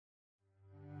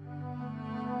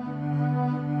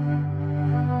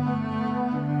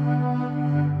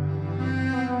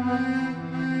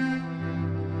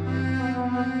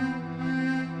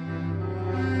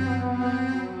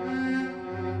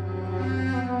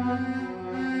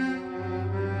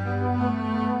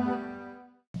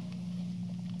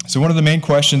So one of the main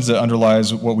questions that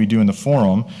underlies what we do in the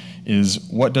forum is,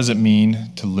 what does it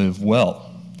mean to live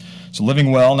well? So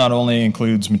living well not only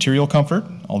includes material comfort,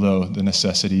 although the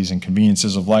necessities and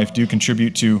conveniences of life do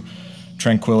contribute to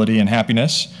tranquility and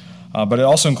happiness, but it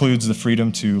also includes the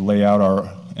freedom to lay out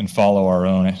and follow our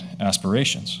own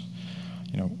aspirations.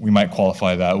 We might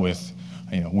qualify that with,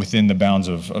 within the bounds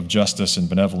of justice and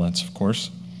benevolence, of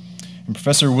course. And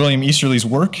Professor William Easterly's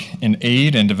work in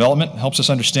aid and development helps us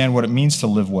understand what it means to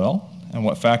live well and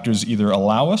what factors either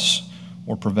allow us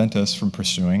or prevent us from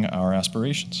pursuing our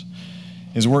aspirations.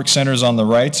 His work centers on the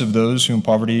rights of those whom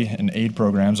poverty and aid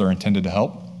programs are intended to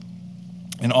help,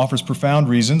 and offers profound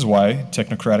reasons why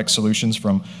technocratic solutions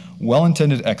from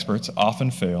well-intended experts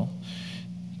often fail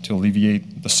to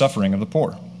alleviate the suffering of the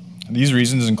poor. These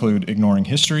reasons include ignoring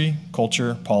history,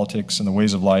 culture, politics, and the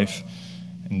ways of life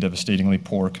in devastatingly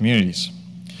poor communities.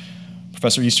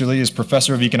 Professor Easterly is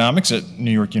professor of economics at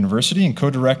New York University and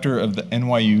co-director of the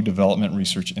NYU Development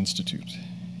Research Institute.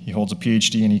 He holds a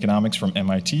PhD in economics from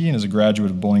MIT and is a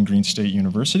graduate of Bowling Green State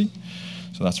University.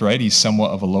 So that's right, he's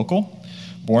somewhat of a local.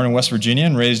 Born in West Virginia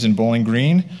and raised in Bowling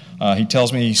Green, he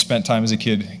tells me he spent time as a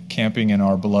kid camping in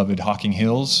our beloved Hocking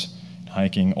Hills,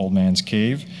 hiking Old Man's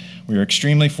Cave. We are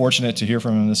extremely fortunate to hear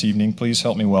from him this evening. Please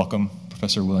help me welcome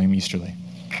Professor William Easterly.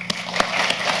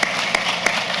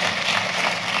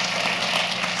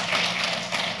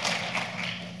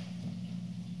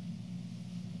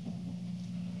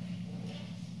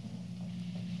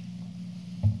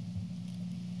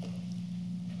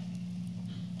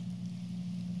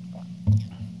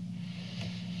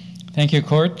 Thank you,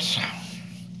 Kurt.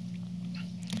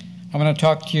 I want to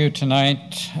talk to you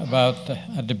tonight about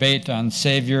a debate on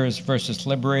saviors versus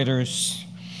liberators,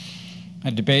 a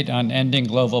debate on ending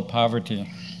global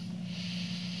poverty.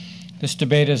 This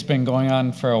debate has been going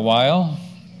on for a while.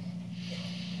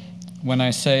 When I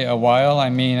say a while,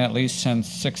 I mean at least since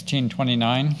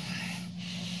 1629,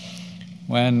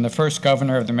 when the first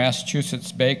governor of the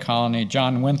Massachusetts Bay Colony,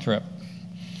 John Winthrop,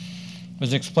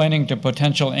 was explaining to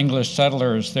potential English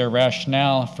settlers their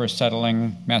rationale for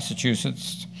settling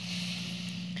Massachusetts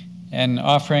and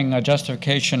offering a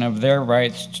justification of their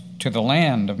rights to the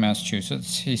land of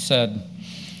Massachusetts. He said,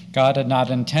 God had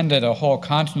not intended a whole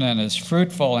continent as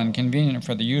fruitful and convenient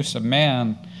for the use of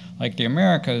man, like the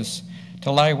Americas,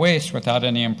 to lie waste without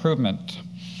any improvement.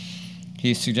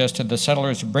 He suggested the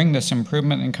settlers bring this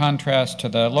improvement in contrast to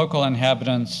the local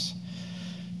inhabitants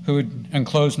who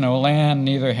enclose no land,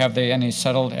 neither have they any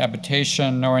settled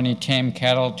habitation nor any tame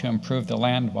cattle to improve the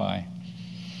land by.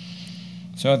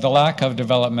 So the lack of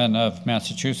development of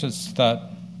Massachusetts,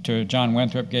 thought to John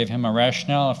Winthrop, gave him a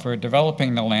rationale for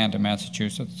developing the land of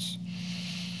Massachusetts.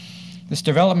 This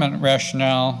development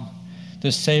rationale,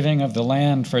 this saving of the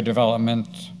land for development,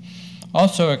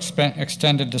 also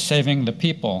extended to saving the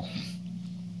people.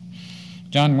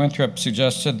 John Winthrop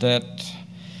suggested that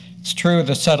it's true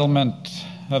the settlement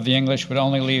of the English would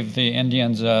only leave the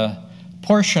Indians a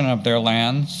portion of their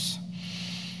lands.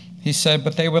 He said,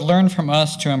 but they would learn from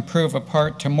us to improve a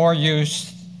part to more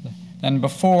use than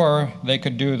before they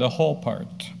could do the whole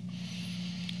part.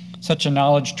 Such a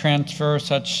knowledge transfer,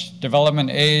 such development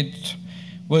aid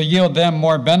will yield them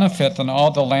more benefit than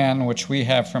all the land which we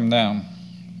have from them.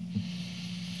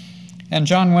 And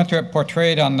John Winthrop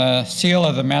portrayed on the seal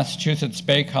of the Massachusetts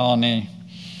Bay Colony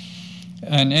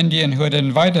an Indian who had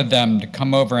invited them to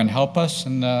come over and help us,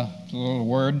 in the little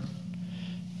word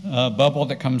bubble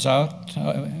that comes out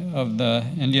of the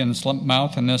Indian's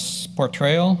mouth in this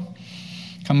portrayal.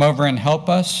 Come over and help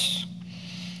us.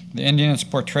 The Indian is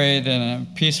portrayed in a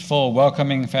peaceful,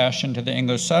 welcoming fashion to the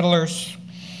English settlers.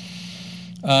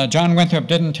 John Winthrop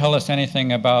didn't tell us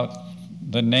anything about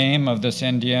the name of this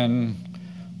Indian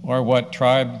or what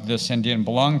tribe this Indian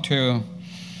belonged to,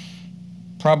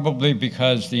 probably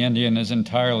because the Indian is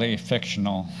entirely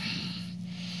fictional.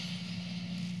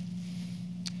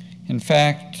 In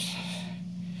fact,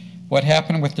 what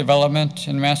happened with development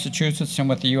in Massachusetts and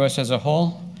with the U.S. as a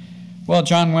whole? Well,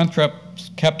 John Winthrop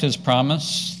kept his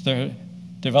promise. The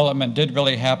development did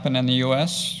really happen in the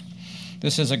U.S.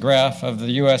 This is a graph of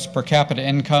the U.S. per capita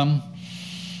income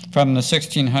from the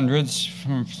 1600s,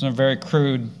 from some very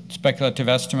crude speculative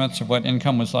estimates of what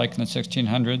income was like in the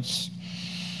 1600s.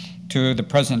 To the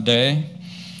present day.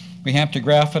 We have to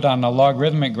graph it on a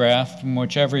logarithmic graph from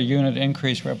which every unit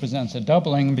increase represents a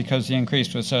doubling because the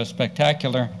increase was so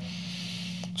spectacular.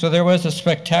 So there was a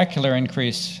spectacular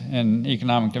increase in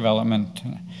economic development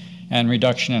and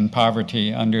reduction in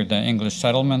poverty under the English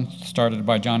settlement started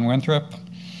by John Winthrop.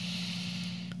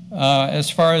 As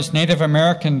far as Native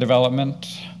American development,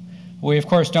 we of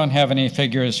course don't have any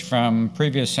figures from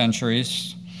previous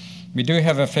centuries, We do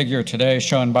have a figure today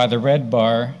shown by the red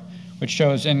bar, which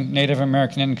shows in Native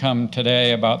American income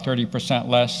today about 30%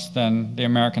 less than the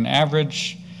American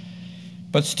average.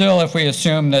 But still, if we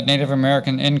assume that Native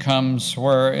American incomes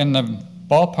were in the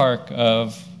ballpark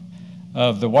of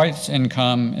the whites'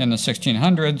 income in the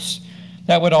 1600s,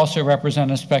 that would also represent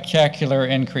a spectacular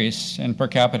increase in per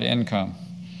capita income.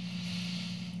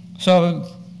 So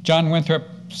John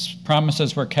Winthrop's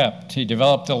promises were kept. He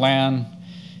developed the land,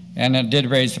 and it did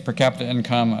raise the per capita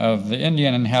income of the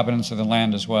Indian inhabitants of the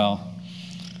land as well.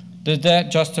 Did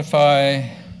that justify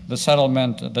the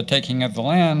settlement, the taking of the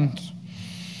land?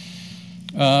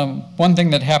 One thing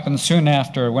that happened soon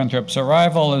after Winthrop's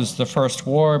arrival is the first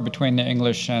war between the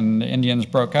English and the Indians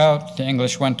broke out. The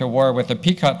English went to war with the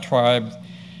Pequot tribe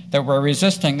that were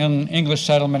resisting an English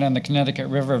settlement in the Connecticut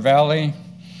River Valley.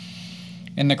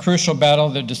 In the crucial battle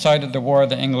that decided the war,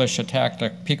 the English attacked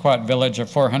a Pequot village of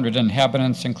 400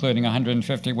 inhabitants, including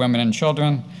 150 women and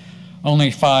children.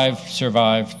 Only 5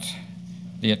 survived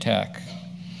the attack.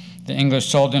 The English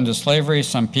sold into slavery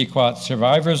some Pequot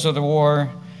survivors of the war.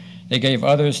 They gave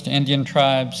others to Indian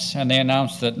tribes, and they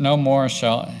announced that no more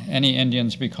shall any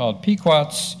Indians be called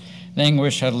Pequots. The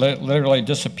English had literally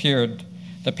disappeared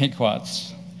the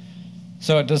Pequots.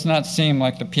 So it does not seem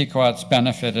like the Pequots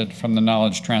benefited from the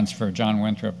knowledge transfer John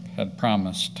Winthrop had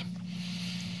promised.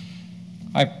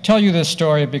 I tell you this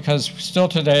story because still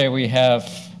today we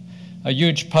have a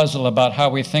huge puzzle about how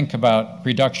we think about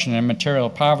reduction in material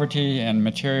poverty and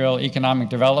material economic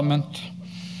development.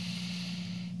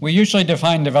 We usually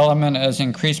define development as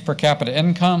increased per capita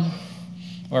income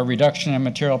or reduction in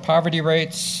material poverty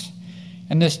rates,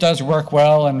 and this does work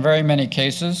well in very many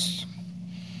cases.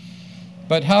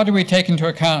 But how do we take into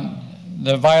account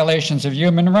the violations of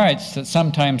human rights that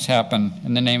sometimes happen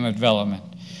in the name of development?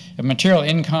 If material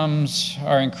incomes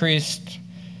are increased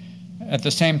at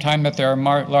the same time that there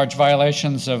are large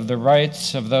violations of the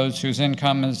rights of those whose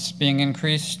income is being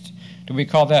increased, do we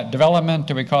call that development?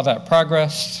 Do we call that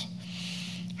progress?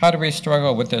 How do we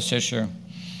struggle with this issue?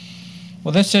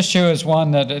 Well, this issue is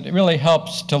one that it really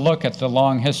helps to look at the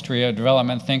long history of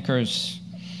development thinkers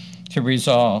to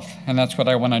resolve, and that's what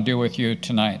I want to do with you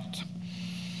tonight.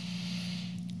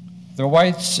 The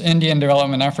whites' Indian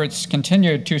development efforts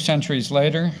continued 2 centuries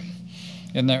later.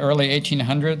 In the early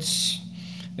 1800s,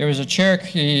 there was a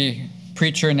Cherokee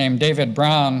preacher named David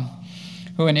Brown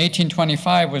who in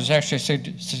 1825 was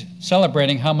actually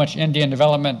celebrating how much Indian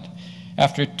development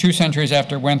after 2 centuries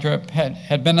after Winthrop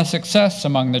had been a success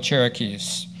among the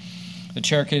Cherokees. The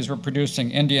Cherokees were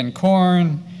producing Indian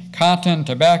corn, cotton,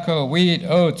 tobacco, wheat,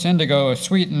 oats, indigo,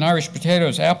 sweet and Irish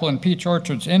potatoes, apple and peach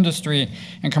orchards, industry,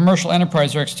 and commercial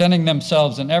enterprise are extending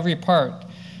themselves in every part.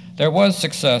 There was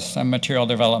success in material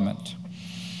development.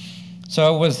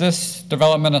 So was this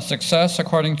development a success,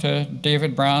 according to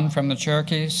David Brown from the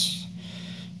Cherokees?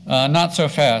 Not so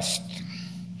fast.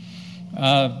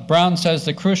 Brown says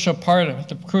the crucial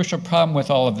problem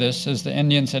with all of this is the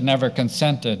Indians had never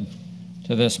consented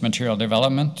to this material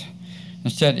development.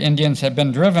 Instead, Indians had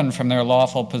been driven from their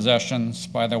lawful possessions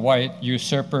by the white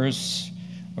usurpers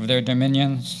of their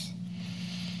dominions.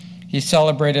 He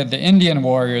celebrated the Indian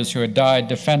warriors who had died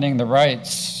defending the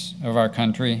rights of our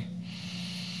country.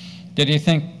 Did he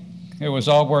think it was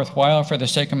all worthwhile for the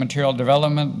sake of material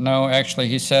development? No, actually,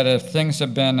 he said if things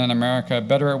had been in America,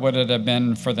 better would it have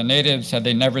been for the natives had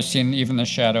they never seen even the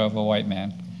shadow of a white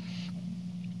man.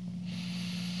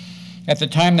 At the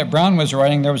time that Brown was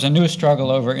writing, there was a new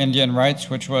struggle over Indian rights,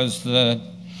 which was the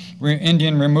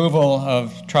Indian removal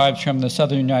of tribes from the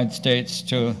southern United States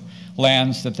to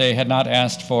lands that they had not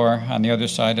asked for on the other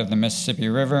side of the Mississippi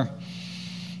River.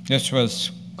 This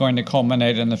was going to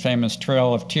culminate in the famous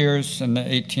Trail of Tears in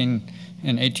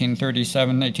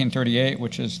 1837, 1838,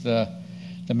 which is the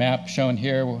map shown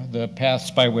here, the paths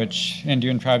by which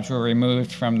Indian tribes were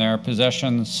removed from their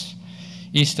possessions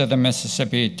east of the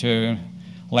Mississippi to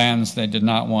lands they did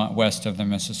not want west of the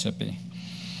Mississippi.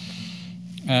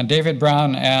 David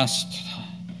Brown asked,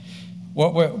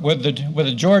 would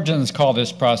the Georgians call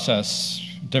this process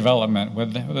development?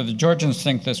 Would the Georgians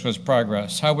think this was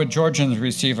progress? How would Georgians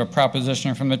receive a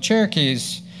proposition from the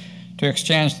Cherokees to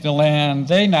exchange the land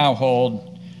they now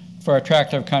hold for a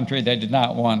tract of country they did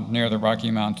not want near the Rocky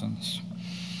Mountains?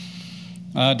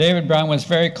 David Brown was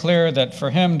very clear that for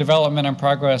him, development and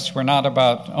progress were not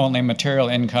about only material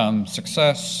income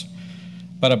success,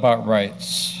 but about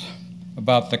rights,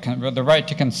 about the right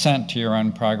to consent to your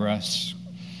own progress.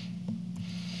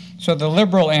 So the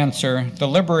liberal answer, the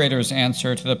Liberators'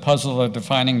 answer to the puzzle of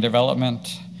defining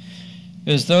development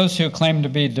is those who claim to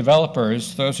be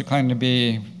developers, those who claim to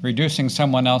be reducing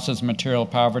someone else's material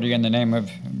poverty in the name of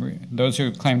those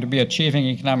who claim to be achieving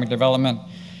economic development,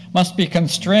 must be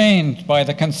constrained by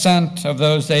the consent of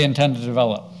those they intend to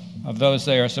develop, of those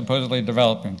they are supposedly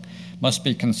developing, must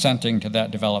be consenting to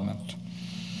that development.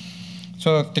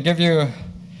 So to give you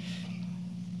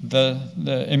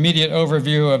the immediate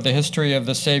overview of the history of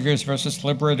the saviors versus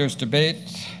liberators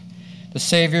debate, the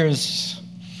saviors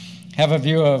have a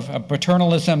view of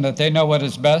paternalism, that they know what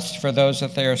is best for those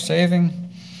that they are saving,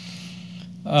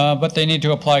 but they need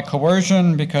to apply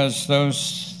coercion because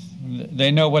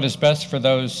they know what is best for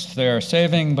those they are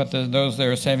saving, but those they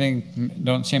are saving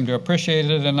don't seem to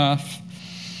appreciate it enough.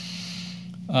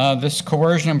 This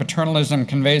coercion and paternalism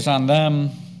conveys on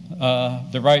them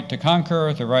the right to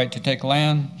conquer, the right to take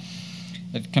land.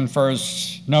 It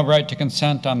confers no right to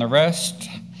consent on the rest.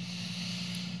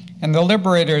 And the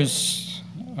liberators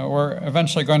were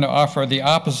eventually going to offer the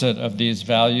opposite of these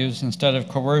values. Instead of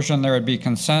coercion, there would be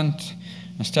consent.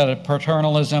 Instead of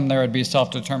paternalism, there would be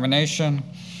self-determination.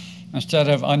 Instead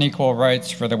of unequal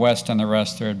rights for the West and the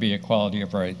rest, there would be equality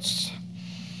of rights.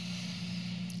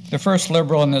 The first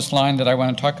liberal in this line that I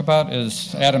want to talk about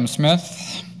is Adam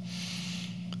Smith,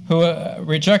 who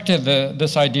rejected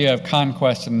this idea of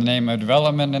conquest in the name of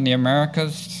development in the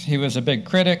Americas. He was a big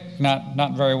critic,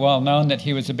 not very well known that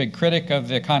he was a big critic of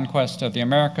the conquest of the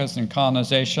Americas and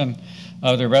colonization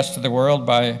of the rest of the world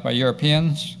by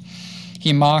Europeans.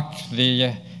 He mocked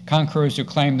the conquerors who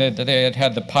claimed that they had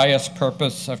had the pious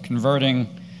purpose of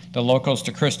converting the locals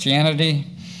to Christianity.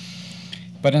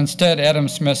 But instead, Adam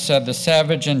Smith said the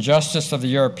savage injustice of the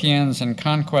Europeans in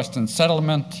conquest and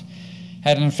settlement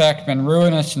had in fact been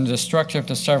ruinous and destructive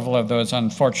to several of those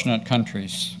unfortunate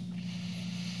countries.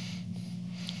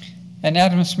 And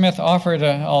Adam Smith offered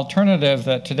an alternative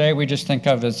that today we just think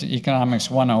of as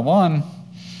Economics 101.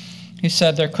 He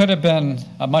said there could have been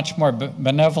a much more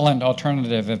benevolent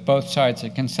alternative if both sides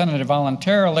had consented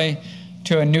voluntarily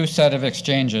to a new set of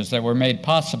exchanges that were made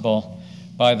possible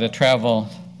by the travel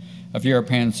of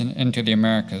Europeans into the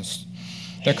Americas.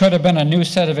 There could have been a new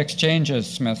set of exchanges,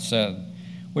 Smith said,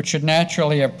 which should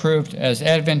naturally have proved as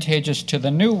advantageous to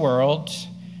the New World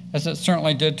as it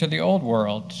certainly did to the Old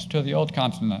World, to the Old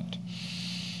Continent.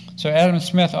 So Adam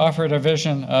Smith offered a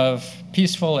vision of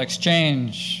peaceful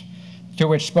exchange to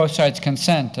which both sides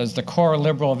consent as the core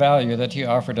liberal value that he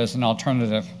offered as an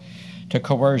alternative to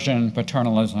coercion,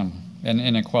 paternalism, and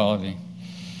inequality.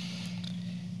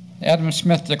 Adam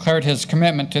Smith declared his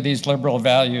commitment to these liberal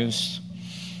values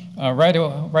right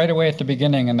away at the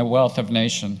beginning in The Wealth of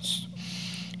Nations,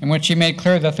 in which he made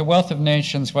clear that The Wealth of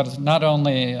Nations was not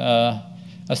only a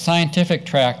scientific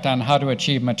tract on how to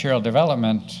achieve material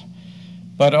development,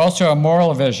 but also a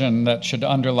moral vision that should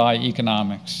underlie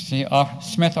economics.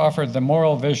 Smith offered the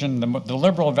moral vision, the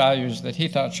liberal values that he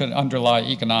thought should underlie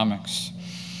economics.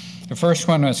 The first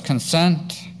one was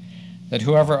consent, that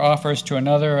whoever offers to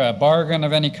another a bargain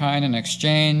of any kind in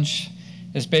exchange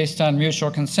is based on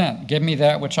mutual consent. Give me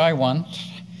that which I want,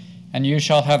 and you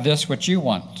shall have this which you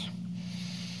want.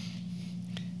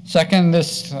 Second,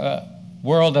 this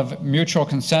world of mutual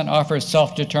consent offers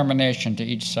self-determination to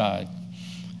each side.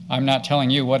 I'm not telling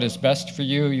you what is best for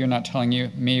you. You're not telling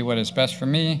me what is best for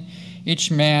me. Each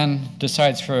man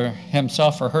decides for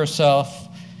himself or herself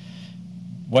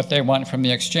what they want from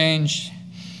the exchange.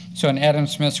 So in Adam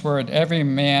Smith's word, every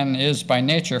man is by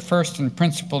nature first and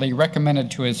principally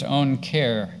recommended to his own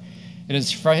care. It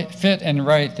is fit and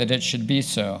right that it should be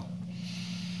so.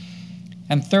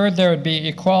 And third, there would be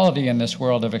equality in this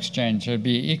world of exchange. There would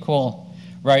be equal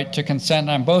right to consent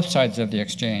on both sides of the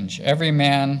exchange. Every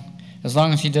man, as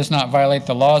long as he does not violate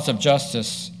the laws of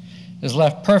justice, is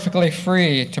left perfectly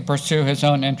free to pursue his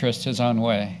own interest his own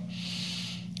way.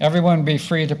 Everyone would be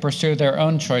free to pursue their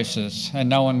own choices, and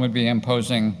no one would be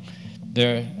imposing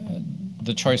the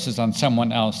choices on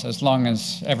someone else, as long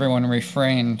as everyone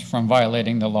refrained from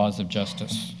violating the laws of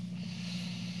justice.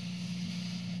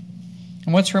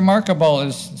 And what's remarkable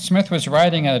is Smith was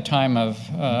writing at a time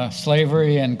of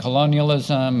slavery and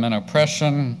colonialism and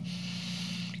oppression,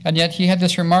 and yet he had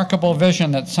this remarkable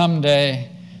vision that someday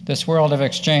this world of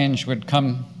exchange would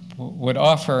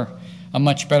offer a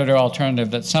much better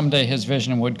alternative, that someday his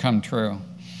vision would come true.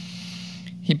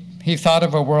 He thought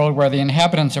of a world where the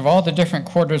inhabitants of all the different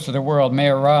quarters of the world may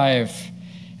arrive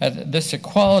at this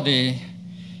equality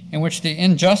in which the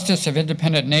injustice of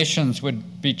independent nations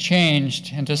would be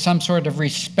changed into some sort of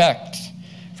respect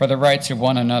for the rights of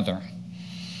one another.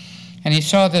 And he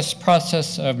saw this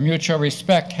process of mutual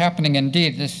respect happening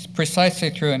indeed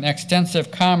precisely through an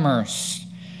extensive commerce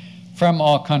from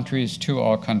all countries to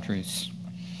all countries.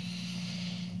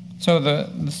 So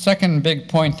the second big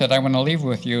point that I want to leave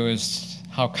with you is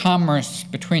how commerce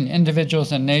between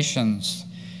individuals and nations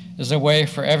is a way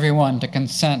for everyone to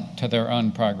consent to their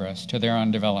own progress, to their own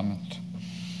development.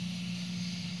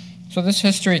 So this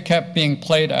history kept being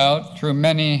played out through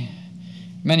many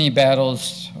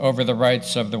battles over the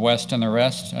rights of the West and the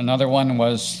rest. Another one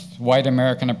was white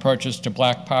American approaches to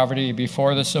black poverty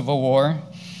before the Civil War,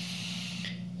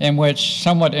 in which,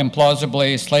 somewhat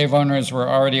implausibly, slave owners were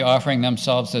already offering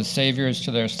themselves as saviors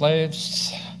to their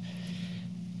slaves.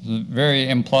 Very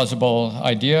implausible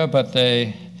idea, but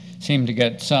they seemed to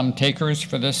get some takers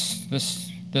for this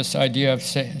idea of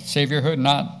saviorhood,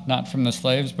 not from the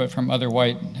slaves, but from other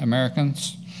white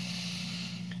Americans.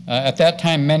 At that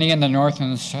time, many in the North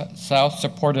and South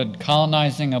supported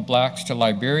colonizing of blacks to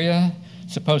Liberia,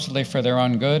 supposedly for their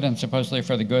own good and supposedly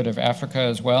for the good of Africa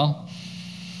as well.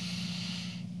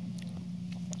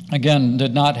 Again,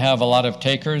 did not have a lot of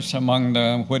takers among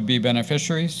the would-be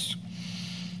beneficiaries.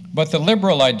 But the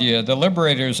liberal idea, the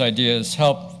Liberators' ideas,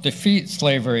 helped defeat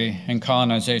slavery and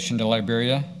colonization to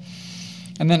Liberia.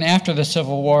 And then after the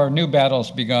Civil War, new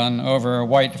battles begun over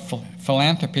white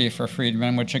philanthropy for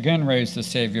freedmen, which again raised the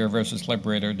savior versus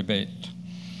liberator debate.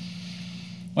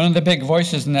 One of the big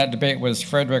voices in that debate was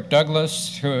Frederick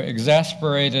Douglass, who,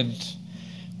 exasperated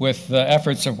with the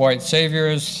efforts of white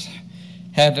saviors,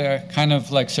 had a kind of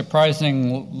like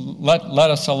surprising let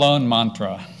us alone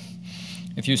mantra.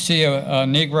 If you see a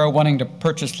Negro wanting to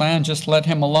purchase land, just let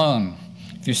him alone.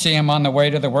 If you see him on the way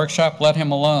to the workshop, let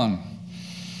him alone.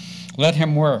 Let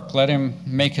him work, let him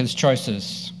make his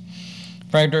choices.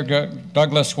 Frederick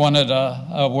Douglass wanted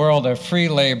a world of free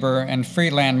labor and free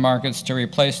land markets to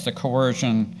replace the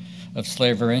coercion of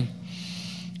slavery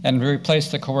and replace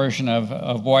the coercion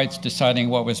of whites deciding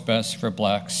what was best for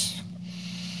blacks.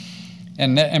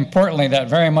 And importantly, that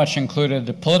very much included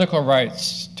the political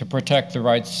rights to protect the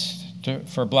rights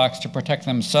for blacks to protect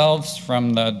themselves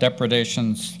from the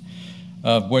depredations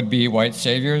of would-be white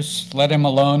saviors. Let him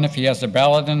alone if he has a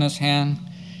ballot in his hand.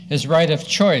 His right of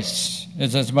choice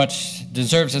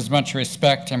deserves as much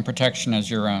respect and protection as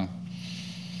your own.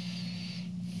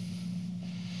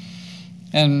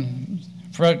 And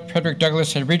Frederick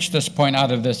Douglass had reached this point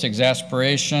out of this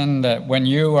exasperation that when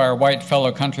you, our white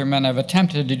fellow countrymen, have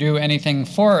attempted to do anything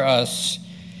for us,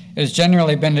 it has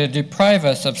generally been to deprive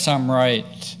us of some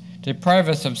right, deprive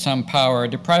us of some power,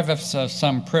 deprive us of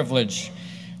some privilege,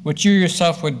 which you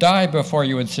yourself would die before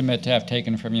you would submit to have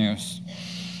taken from you.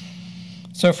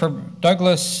 So for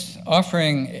Douglass,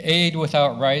 offering aid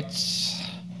without rights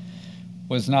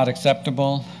was not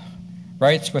acceptable.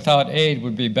 Rights without aid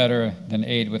would be better than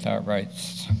aid without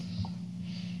rights.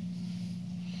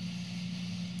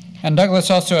 And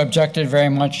Douglass also objected very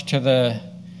much to the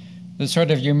sort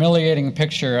of humiliating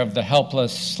picture of the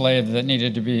helpless slave that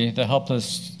needed to be, the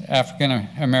helpless African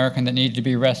American that needed to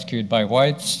be rescued by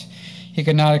whites. He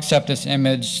could not accept this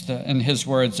image, in his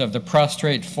words, of the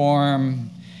prostrate form,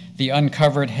 the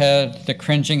uncovered head, the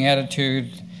cringing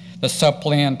attitude, the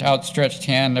suppliant outstretched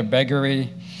hand of beggary.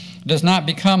 It does not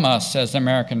become us as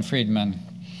American freedmen.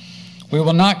 We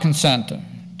will not consent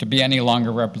to be any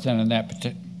longer represented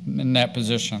in that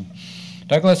position.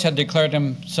 Douglass had declared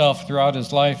himself throughout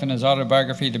his life in his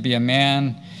autobiography to be a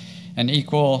man, an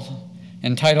equal,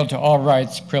 entitled to all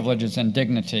rights, privileges, and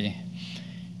dignity.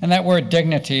 And that word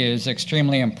dignity is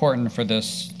extremely important for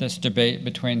this debate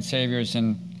between saviors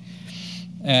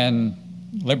and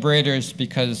liberators,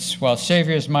 because while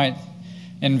saviors might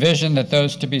envision that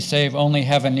those to be saved only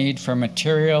have a need for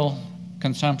material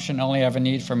consumption, only have a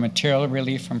need for material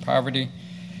relief from poverty,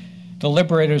 the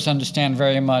liberators understand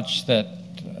very much that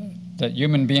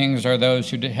human beings are those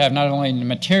who have not only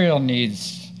material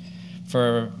needs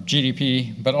for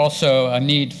GDP, but also a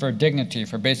need for dignity,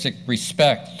 for basic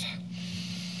respect.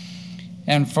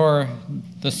 And for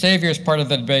the saviors part of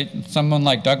the debate, someone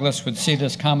like Douglass would see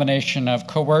this combination of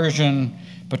coercion,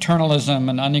 paternalism,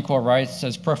 and unequal rights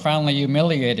as profoundly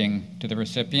humiliating to the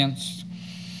recipients,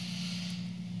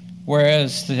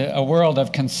 whereas a world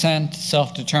of consent,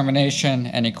 self-determination,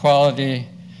 and equality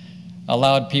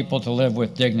allowed people to live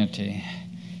with dignity.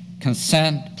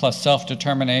 Consent plus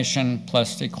self-determination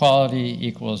plus equality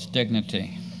equals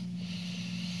dignity.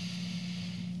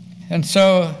 And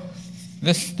so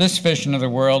this vision of the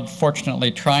world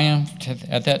fortunately triumphed.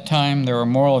 At that time, there were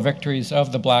moral victories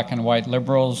of the black and white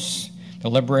liberals, the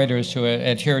liberators who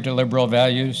adhered to liberal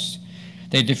values.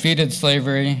 They defeated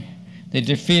slavery. They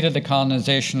defeated the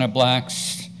colonization of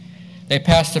blacks. They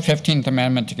passed the 15th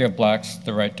Amendment to give blacks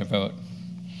the right to vote.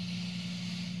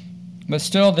 But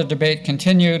still, the debate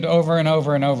continued over and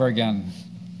over and over again.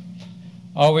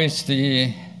 Always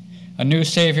a new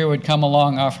savior would come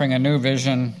along offering a new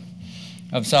vision,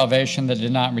 of salvation that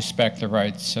did not respect the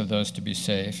rights of those to be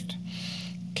saved.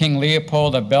 King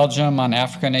Leopold of Belgium on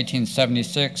Africa in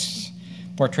 1876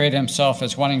 portrayed himself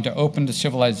as wanting to open to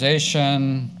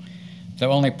civilization the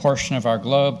only portion of our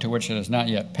globe to which it has not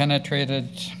yet penetrated.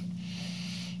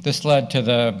 This led to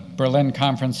the Berlin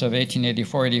Conference of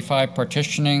 1884-85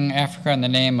 partitioning Africa in the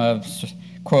name of,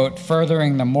 quote,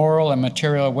 furthering the moral and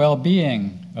material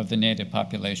well-being of the native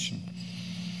population.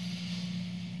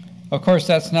 Of course,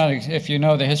 that's not, if you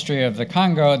know the history of the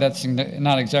Congo, that's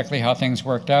not exactly how things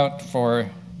worked out for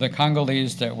the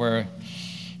Congolese that were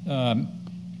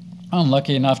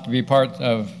unlucky enough to be part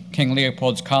of King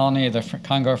Leopold's colony, the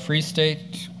Congo Free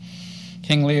State.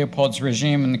 King Leopold's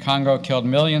regime in the Congo killed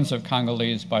millions of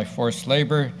Congolese by forced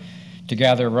labor to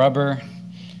gather rubber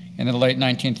in the late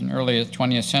 19th and early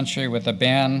 20th century with a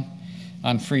ban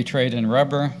on free trade in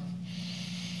rubber.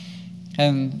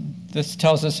 And this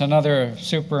tells us another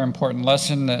super important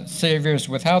lesson, that saviors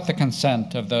without the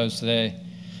consent of those they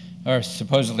are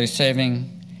supposedly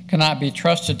saving cannot be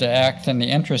trusted to act in the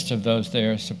interest of those they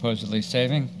are supposedly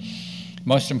saving.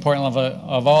 Most importantly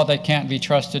of all, they can't be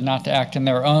trusted not to act in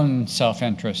their own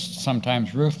self-interest,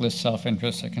 sometimes ruthless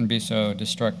self-interest that can be so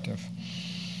destructive.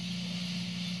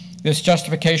 This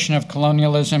justification of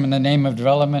colonialism in the name of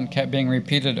development kept being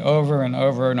repeated over and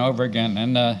over and over again.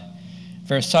 In the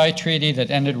Versailles Treaty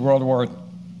that ended World War I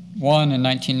in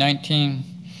 1919,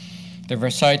 the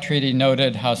Versailles Treaty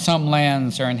noted how some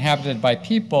lands are inhabited by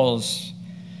peoples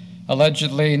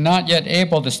allegedly not yet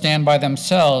able to stand by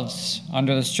themselves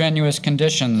under the strenuous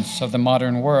conditions of the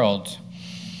modern world,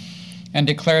 and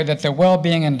declared that the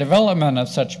well-being and development of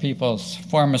such peoples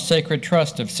form a sacred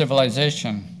trust of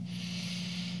civilization.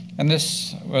 And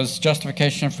this was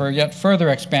justification for yet further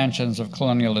expansions of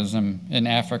colonialism in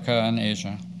Africa and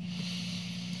Asia.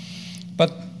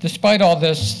 But despite all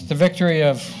this, the victory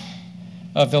of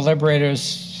the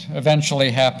liberators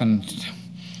eventually happened.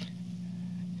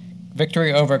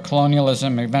 Victory over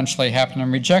colonialism eventually happened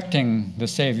in rejecting the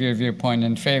savior viewpoint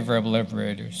in favor of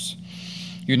liberators.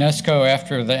 UNESCO,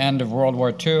 after the end of World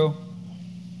War II,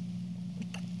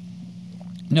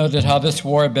 noted how this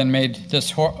war had been made,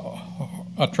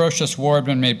 atrocious war had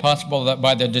been made possible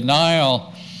by the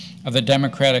denial of the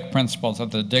democratic principles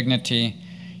of the dignity,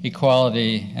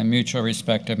 equality, and mutual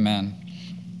respect of men,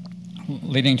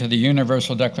 leading to the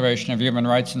Universal Declaration of Human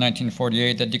Rights in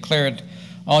 1948 that declared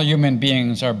all human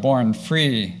beings are born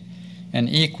free and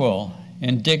equal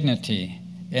in dignity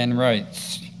and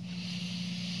rights.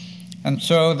 And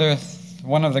so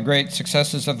one of the great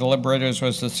successes of the liberators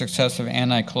was the success of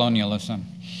anti-colonialism.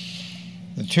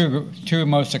 The two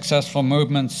most successful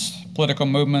political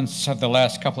movements of the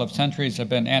last couple of centuries have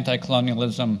been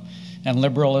anti-colonialism and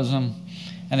liberalism,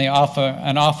 and they offer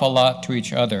an awful lot to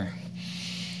each other.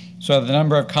 So the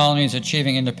number of colonies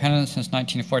achieving independence since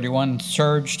 1941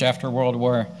 surged after World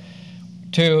War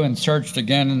II and surged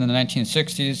again in the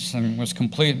 1960s and was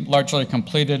largely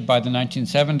completed by the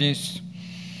 1970s.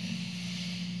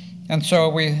 And so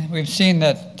we've seen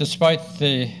that despite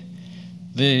the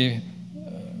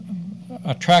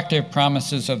attractive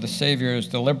promises of the saviors,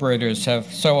 the liberators have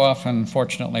so often,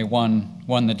 fortunately,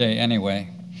 won the day anyway.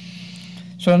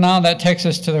 So now that takes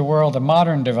us to the world of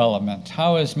modern development.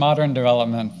 How is modern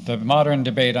development, the modern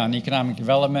debate on economic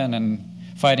development and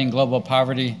fighting global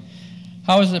poverty,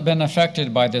 how has it been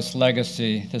affected by this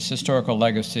legacy, this historical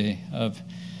legacy of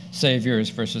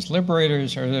saviors versus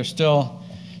liberators? Or are there still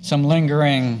some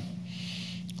lingering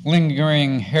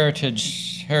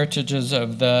heritages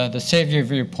of the savior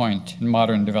viewpoint in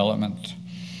modern development?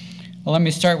 Well, let me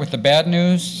start with the bad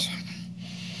news.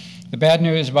 The bad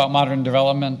news about modern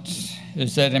development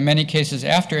is that in many cases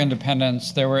after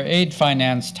independence, there were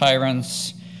aid-financed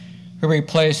tyrants who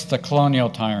replaced the colonial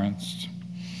tyrants.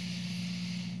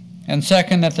 And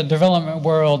second, that the development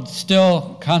world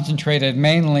still concentrated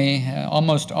mainly,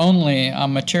 almost only,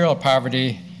 on material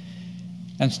poverty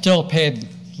and still paid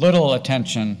little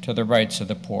attention to the rights of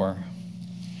the poor.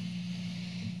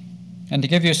 And to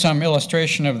give you some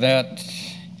illustration of that,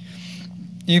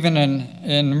 even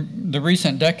in the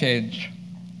recent decades,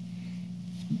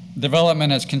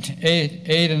 development has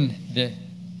the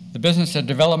business of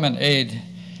development aid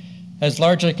has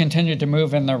largely continued to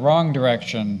move in the wrong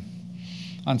direction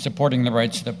on supporting the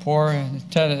rights of the poor.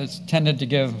 It's tended to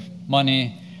give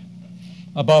money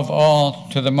above all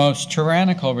to the most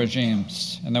tyrannical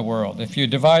regimes in the world. If you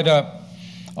divide up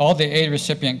all the aid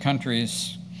recipient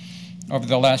countries over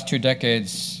the last 2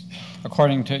 decades,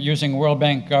 according to using World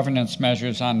Bank governance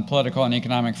measures on political and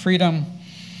economic freedom,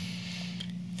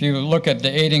 if you look at the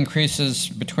aid increases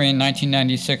between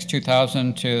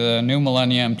 1996-2000 to the new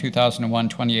millennium,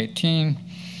 2001-2018,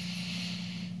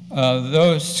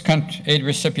 Those aid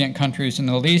recipient countries in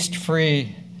the least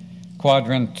free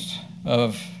quadrant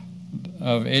of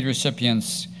aid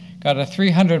recipients got a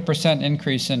 300%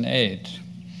 increase in aid.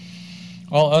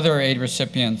 All other aid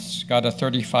recipients got a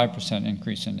 35%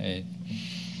 increase in aid.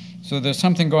 So there's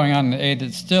something going on in aid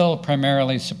that still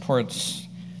primarily supports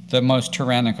the most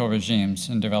tyrannical regimes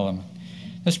in development.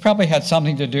 This probably had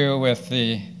something to do with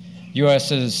the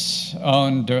U.S.'s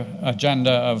own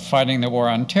agenda of fighting the war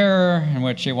on terror, in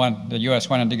which the U.S.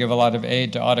 wanted to give a lot of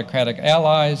aid to autocratic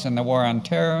allies in the war on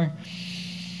terror.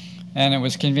 And it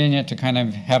was convenient to kind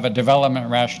of have a development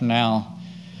rationale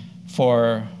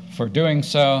for doing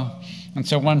so. And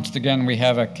so once again, we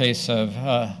have a case of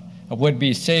a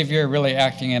would-be savior really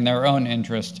acting in their own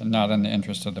interest and not in the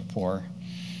interest of the poor.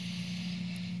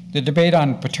 The debate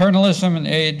on paternalism in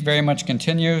aid very much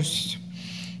continues.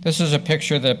 This is a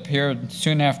picture that appeared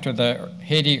soon after the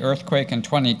Haiti earthquake in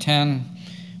 2010,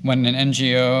 when an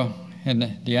NGO, and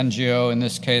the NGO in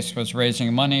this case was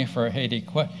raising money for Haiti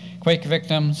quake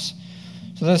victims.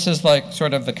 So this is like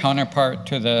sort of the counterpart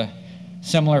to the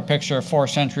similar picture 4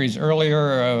 centuries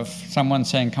earlier of someone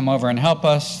saying, come over and help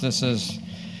us. This is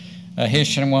a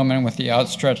Haitian woman with the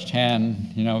outstretched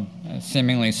hand,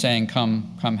 seemingly saying,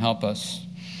 come help us.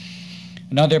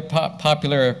 Another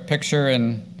popular picture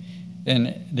in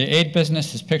the aid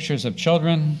business is pictures of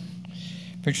children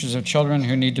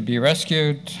who need to be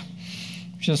rescued,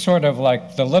 which is sort of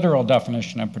like the literal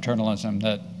definition of paternalism,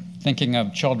 that thinking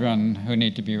of children who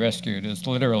need to be rescued is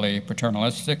literally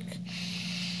paternalistic.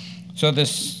 So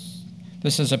this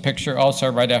is a picture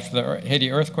also right after the Haiti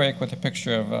earthquake with a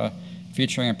picture of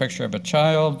featuring a picture of a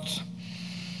child.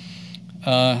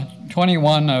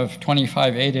 21 of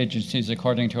 25 aid agencies,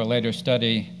 according to a later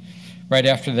study, right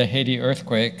after the Haiti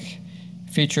earthquake,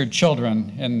 featured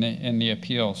children in the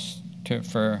appeals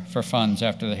for funds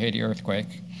after the Haiti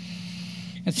earthquake.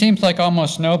 It seems like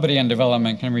almost nobody in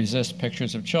development can resist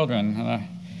pictures of children.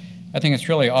 I think it's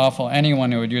really awful.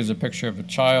 Anyone who would use a picture of a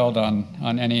child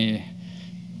on any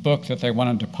book that they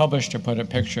wanted to publish to put a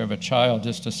picture of a child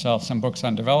just to sell some books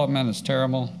on development is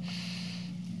terrible.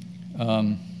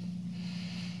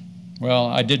 Well,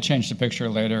 I did change the picture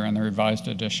later in the revised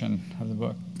edition of the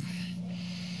book.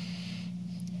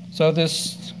 So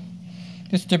this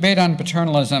debate on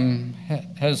paternalism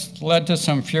has led to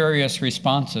some furious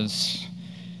responses.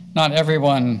 Not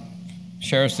everyone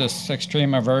shares this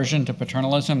extreme aversion to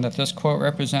paternalism that this quote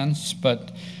represents,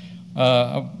 but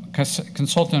a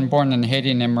consultant born in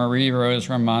Haiti named Marie-Rose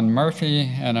Ramon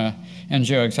Murphy and an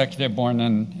NGO executive born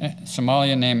in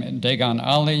Somalia named Dagon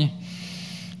Ali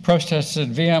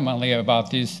protested vehemently about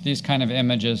these kind of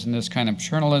images and this kind of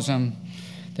paternalism.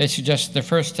 They suggest the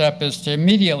first step is to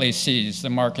immediately seize the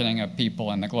marketing of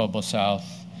people in the global south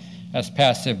as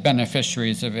passive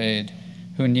beneficiaries of aid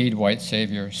who need white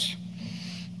saviors.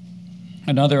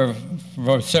 Another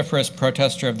vociferous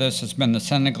protester of this has been the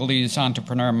Senegalese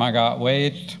entrepreneur Magatte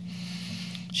Wade.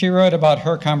 She wrote about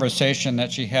her conversation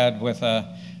that she had with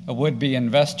a would-be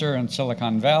investor in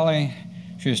Silicon Valley.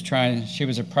 She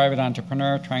was a private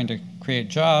entrepreneur trying to create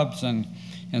jobs in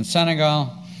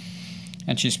Senegal.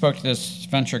 And she spoke to this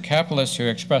venture capitalist who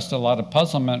expressed a lot of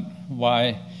puzzlement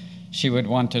why she would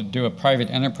want to do a private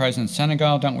enterprise in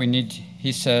Senegal.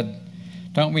 He said,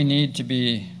 don't we need to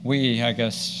be,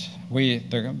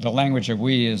 the language of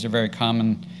we is a very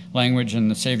common language in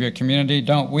the savior community.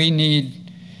 Don't we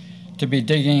need to be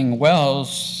digging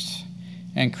wells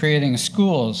and creating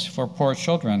schools for poor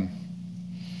children?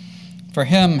 For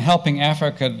him, helping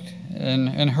Africa,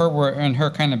 in her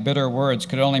kind of bitter words,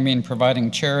 could only mean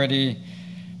providing charity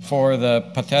for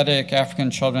the pathetic African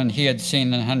children he had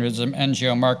seen in hundreds of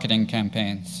NGO marketing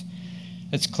campaigns.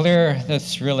 It's clear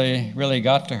this really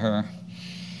got to her.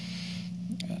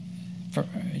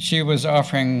 She was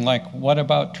offering, what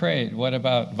about trade? What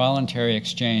about voluntary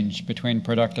exchange between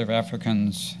productive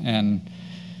Africans and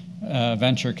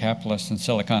venture capitalists in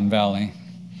Silicon Valley?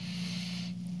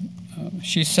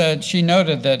 She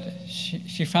noted that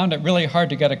she found it really hard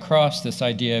to get across this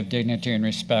idea of dignity and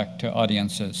respect to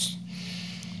audiences.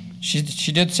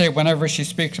 She did say whenever she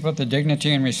speaks about the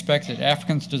dignity and respect that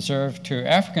Africans deserve to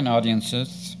African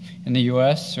audiences in the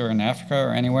US or in Africa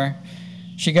or anywhere,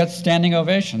 she gets standing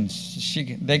ovations.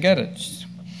 They get it.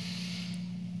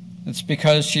 It's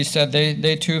because she said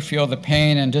they too feel the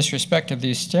pain and disrespect of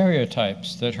these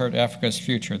stereotypes that hurt Africa's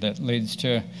future, that leads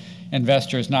to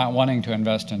investors not wanting to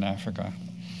invest in Africa.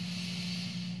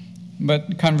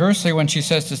 But conversely, when she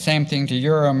says the same thing to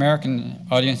Euro-American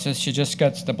audiences, she just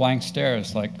gets the blank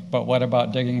stares, but what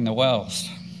about digging the wells?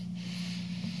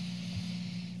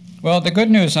 Well, the good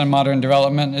news on modern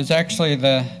development is actually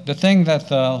the thing that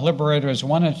the liberators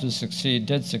wanted to succeed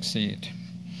did succeed.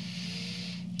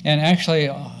 And actually,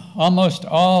 almost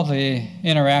all the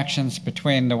interactions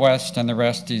between the West and the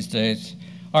rest these days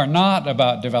are not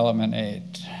about development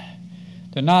aid.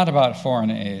 They're not about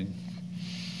foreign aid.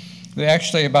 They're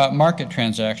actually about market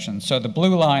transactions. So the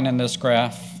blue line in this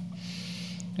graph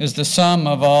is the sum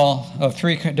of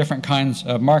three different kinds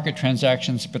of market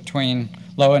transactions between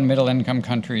low and middle income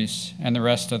countries and the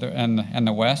rest of and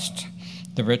the West,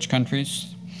 the rich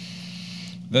countries.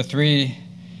 The three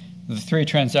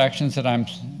transactions that I'm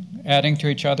adding to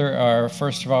each other are,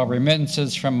 first of all,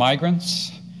 remittances from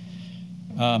migrants.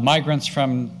 Migrants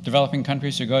from developing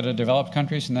countries who go to developed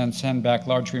countries and then send back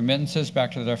large remittances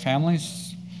back to their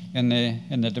families in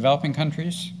the developing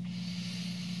countries.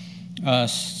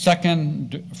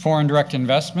 Second, foreign direct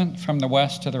investment from the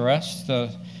West to the rest,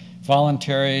 the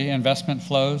voluntary investment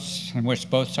flows in which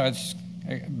both sides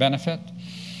benefit.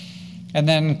 And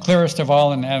then clearest of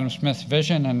all in Adam Smith's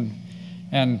vision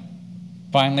and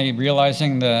finally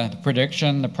realizing the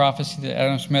prediction, the prophecy that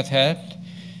Adam Smith had,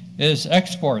 is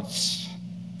exports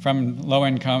from low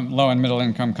and middle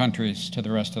income countries to the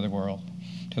rest of the world,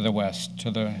 to the West, to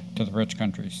the rich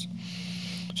countries.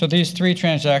 So these three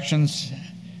transactions,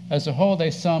 as a whole,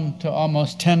 they sum to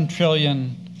almost $10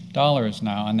 trillion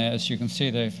now, and as you can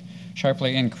see, they've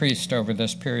sharply increased over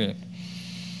this period.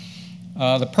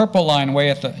 The purple line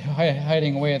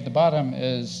hiding way at the bottom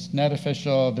is net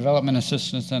official development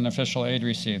assistance and official aid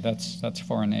received. That's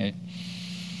foreign aid.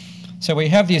 So we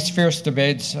have these fierce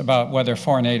debates about whether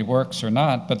foreign aid works or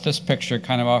not, but this picture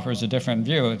kind of offers a different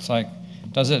view. It's like,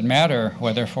 does it matter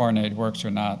whether foreign aid works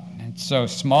or not? It's so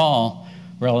small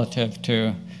relative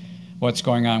to what's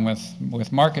going on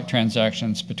with market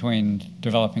transactions between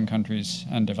developing countries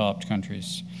and developed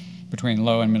countries, between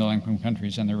low and middle income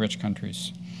countries and the rich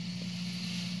countries.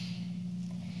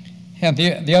 And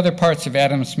the other parts of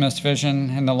Adam Smith's vision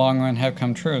in the long run have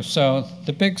come true. So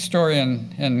the big story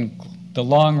in the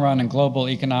long run in global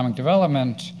economic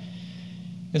development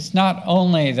is not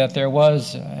only that there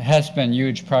has been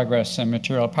huge progress in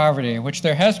material poverty, which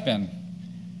there has been,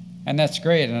 and that's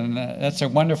great, and that's a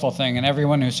wonderful thing, and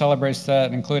everyone who celebrates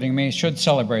that, including me, should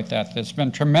celebrate that. There's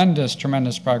been tremendous,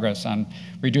 tremendous progress on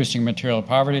reducing material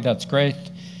poverty. That's great.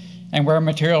 And where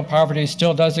material poverty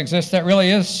still does exist, that really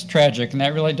is tragic, and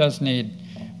that really does need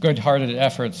good-hearted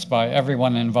efforts by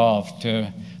everyone involved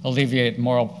to alleviate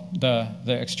the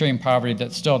extreme poverty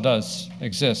that still does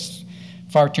exist,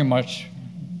 far too much,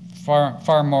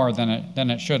 far more than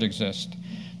it should exist.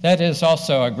 That is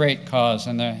also a great cause,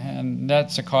 and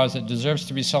that's a cause that deserves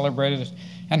to be celebrated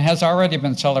and has already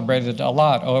been celebrated a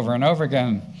lot over and over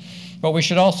again. But we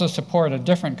should also support a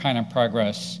different kind of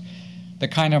progress, the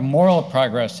kind of moral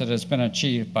progress that has been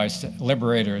achieved by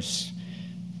liberators,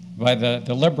 by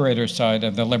the liberator side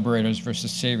of the liberators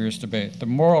versus saviors debate, the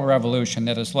moral revolution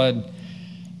that has led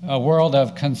a world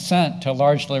of consent to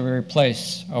largely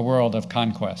replace a world of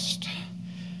conquest.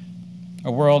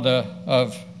 A world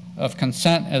of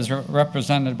consent as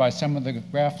represented by some of the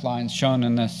graph lines shown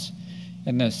in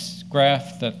this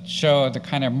graph that show the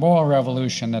kind of moral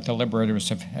revolution that the liberators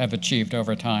have achieved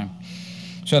over time.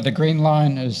 So the green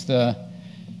line is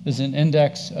an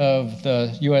index of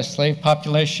the US slave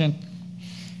population.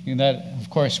 And that, of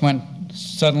course, went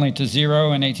suddenly to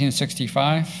 0 in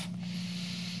 1865.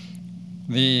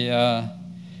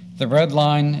 The red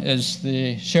line is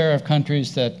the share of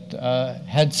countries that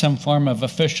had some form of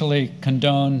officially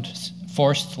condoned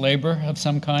forced labor of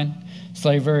some kind,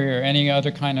 slavery or any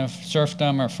other kind of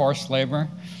serfdom or forced labor.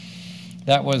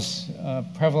 That was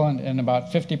prevalent in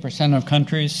about 50% of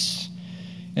countries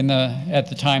at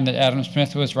the time that Adam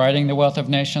Smith was writing The Wealth of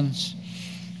Nations,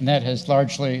 and that has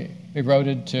largely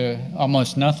eroded to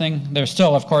almost nothing. There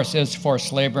still, of course, is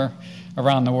forced labor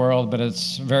around the world, but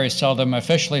it's very seldom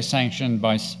officially sanctioned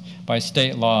by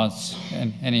state laws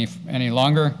any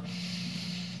longer.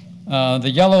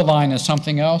 The yellow line is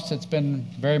something else that's been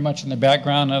very much in the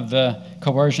background of the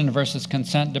coercion versus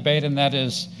consent debate, and that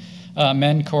is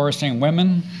men coercing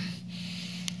women.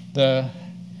 The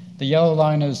yellow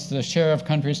line is the share of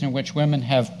countries in which women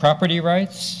have property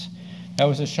rights. That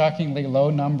was a shockingly low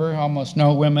number. Almost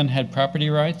no women had property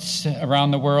rights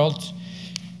around the world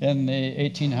in the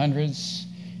 1800s.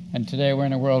 And today we're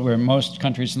in a world where most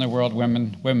countries in the world,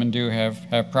 women do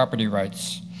have property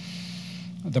rights.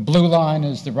 The blue line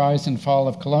is the rise and fall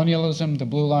of colonialism. The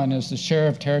blue line is the share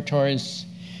of territories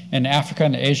in Africa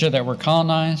and Asia that were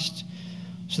colonized.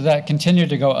 So that continued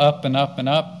to go up and up and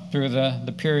up through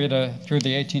the period through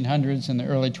the 1800s and the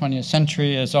early 20th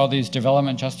century as all these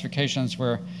development justifications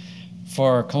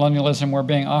for colonialism were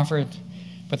being offered.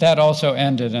 But that also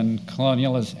ended and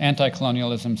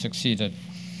anti-colonialism succeeded.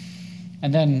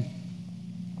 And then,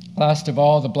 last of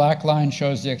all, the black line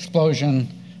shows the explosion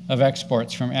of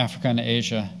exports from Africa and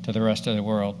Asia to the rest of the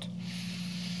world.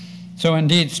 So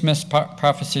indeed, Smith's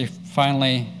prophecy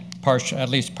finally, at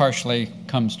least partially,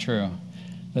 comes true,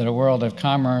 that a world of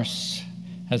commerce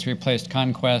has replaced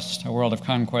conquest, a world of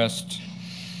conquest,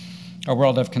 a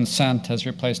world of consent has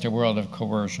replaced a world of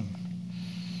coercion.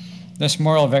 This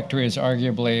moral victory is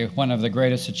arguably one of the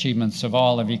greatest achievements of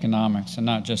all of economics, and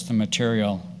not just the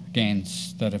material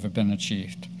gains that have been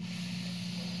achieved.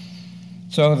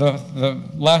 So the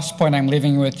last point I'm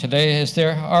leaving you with today is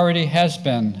there already has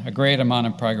been a great amount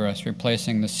of progress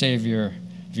replacing the savior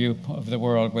view of the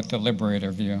world with the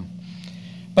liberator view.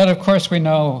 But of course we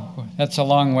know that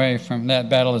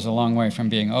battle is a long way from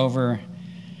being over.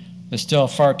 There's still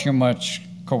far too much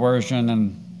coercion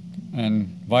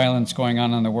and violence going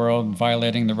on in the world,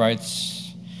 violating the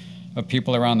rights of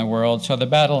people around the world. So the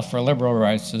battle for liberal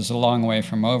rights is a long way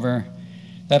from over.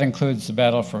 That includes the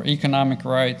battle for economic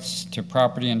rights, to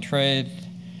property and trade.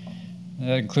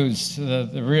 That includes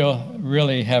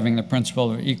really having the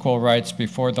principle of equal rights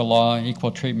before the law,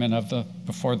 equal treatment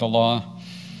before the law,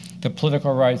 the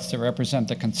political rights that represent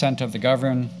the consent of the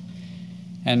governed,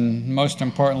 and most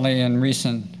importantly, in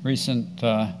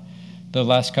the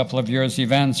last couple of years'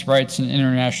 events, rights in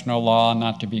international law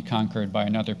not to be conquered by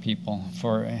another people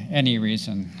for any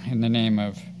reason, in the name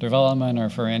of development or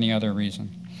for any other reason.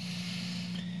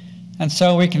 And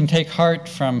so we can take heart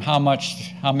from how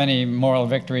many moral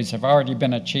victories have already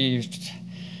been achieved,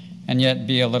 and yet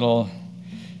be a little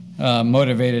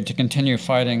motivated to continue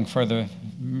fighting for the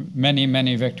many,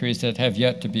 many victories that have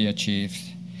yet to be achieved.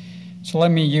 So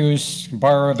let me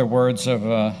borrow the words of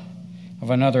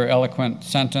another eloquent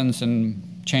sentence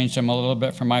and change them a little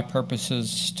bit for my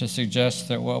purposes to suggest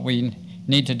that what we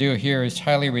need to do here is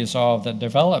highly resolve that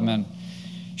development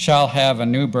shall have a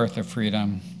new birth of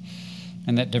freedom,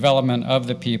 and that development of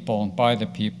the people, by the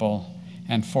people,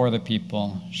 and for the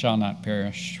people shall not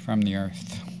perish from the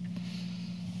earth.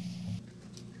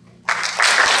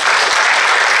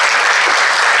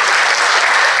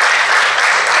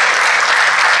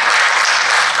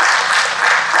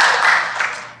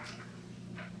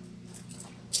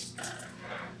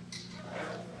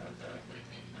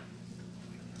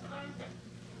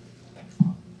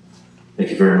 Thank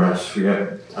you very much. We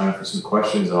have time for some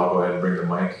questions. I'll go ahead and bring the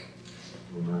mic.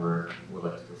 Whoever would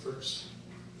like to go first.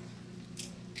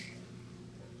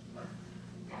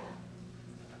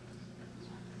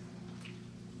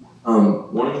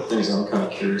 One of the things I'm kind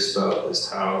of curious about is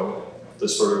how the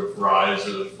sort of rise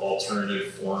of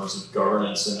alternative forms of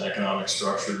governance and economic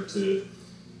structure to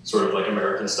sort of like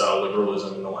American-style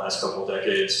liberalism in the last couple of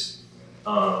decades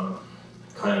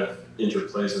kind of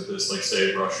interplays with this, like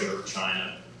say Russia or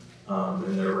China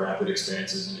and their rapid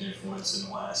expanses and influence in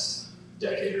the last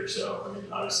decade or so. I mean,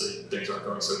 obviously things aren't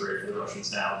going so great for the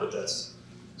Russians now, but that's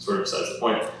sort of besides the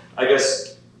point. I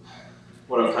guess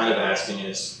what I'm kind of asking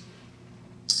is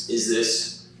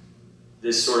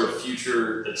this sort of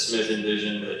future that Smith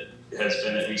envisioned that has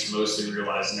been at least mostly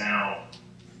realized now,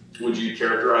 would you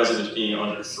characterize it as being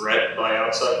under threat by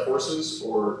outside forces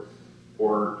or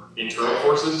internal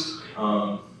forces?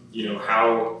 You know,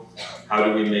 how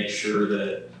do we make sure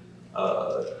that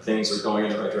things are going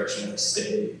in the right direction and they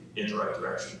stay in the right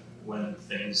direction when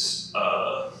things,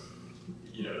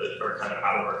 you know, that are kind of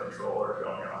out of our control are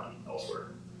going on elsewhere?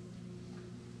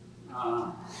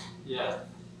 Yeah,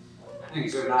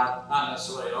 things are not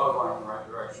necessarily all going in the right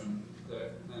direction,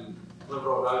 and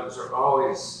liberal values are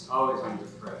always under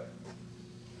threat.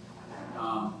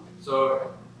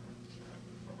 So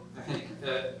I think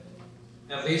that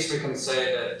at least we can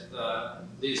say that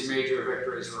these major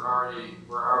victories were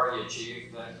already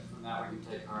achieved. That from that we can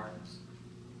take heart.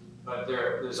 But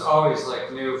there's always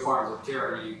like new forms of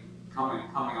tyranny coming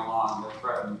along that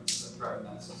threaten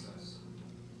that success.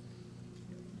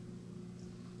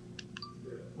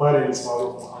 My name is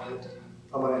Maruf Mohammed.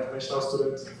 I'm an international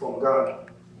student from Ghana.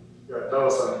 Yeah, that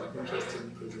was an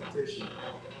interesting presentation.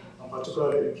 I'm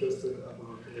particularly interested about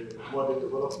modern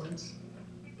development.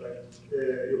 Like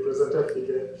you presented a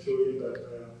figure showing that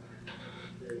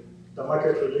the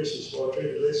market relationship or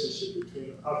trade relationship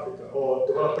between Africa or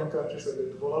developing countries and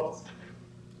the developed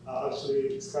are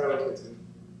actually skyrocketing.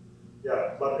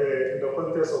 Yeah, but in the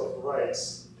context of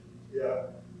rights, yeah,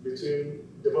 between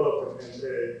development and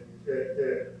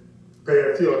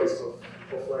theories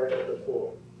of right of the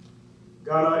poor.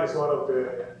 Ghana is one of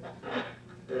the,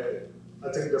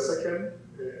 I think the second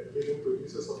leading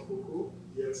producers of cocoa,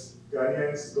 yet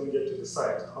Ghanaians don't get to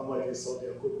decide how much they sell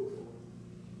their cocoa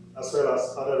for, as well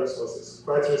as other resources.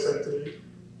 Quite recently,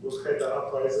 We've had the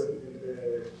uprising in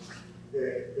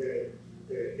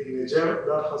Niger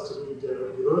that has to do with the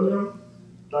uranium,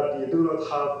 that they do not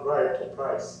have right to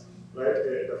price, right?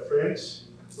 The French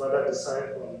rather decide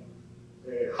on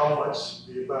how much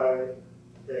they buy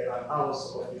an ounce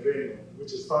of uranium,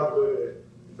 which is far below the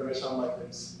international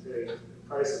markets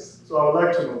prices. So I would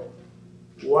like to know,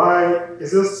 why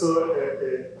is it so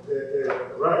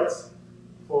right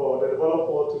for the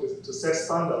developer to set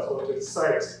standards or to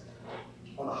decide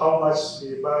on how much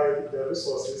they buy the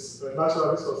resources,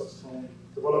 natural resources from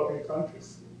developing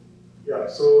countries? Yeah,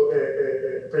 so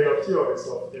your theories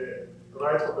of the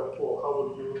right of the poor, how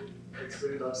would you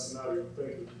explain that scenario?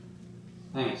 Thank you.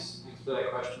 Thanks for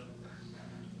that question.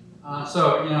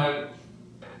 So, you know,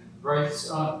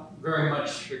 rights very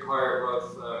much require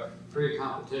both free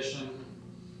competition,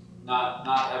 not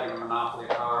having a monopoly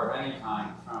power of any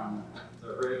kind from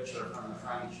the rich or from the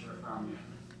French or from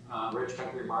rich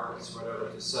country markets or whatever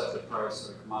to set the price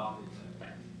of a commodity.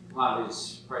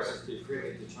 Commodities prices be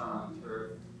freely determined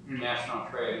through international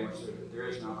trade in which there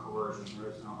is no coercion,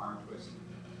 there is no arm twisting.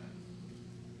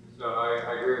 So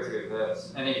I agree with you that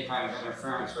any kind of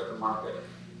interference with the market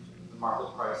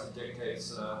price that dictates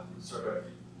sort of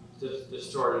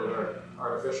distorted or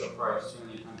artificial price to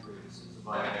any country is a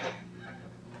violation.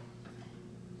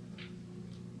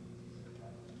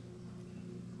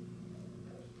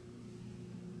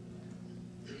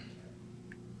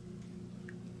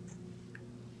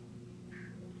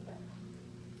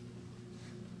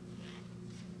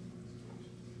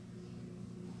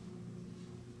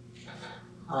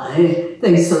 Hi,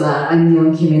 thanks a lot. I'm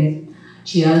Young Kim in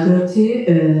geography,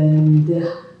 and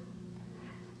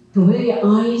the way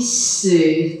I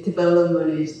see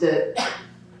development is that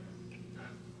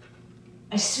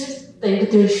I still think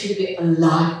there should be a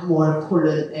lot more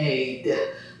foreign aid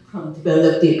from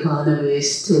developed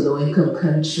economies to low-income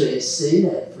countries in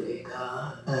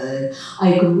Africa. And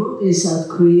I grew up in South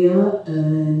Korea,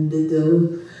 and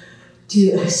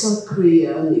South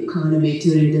Korean economy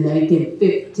during the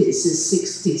 1950s,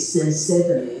 60s, and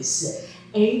 70s,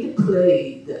 aid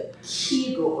played a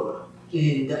key role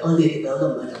in the early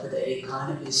development of the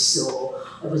economy. So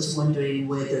I was wondering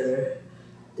whether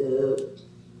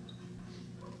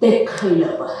that kind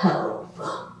of help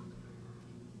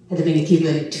had been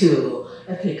given to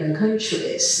African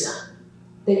countries,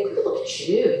 they could have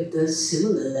achieved a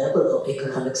similar level of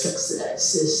economic success.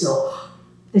 So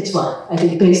that's why I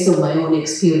think, based on my own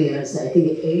experience, I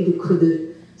think aid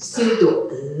could still do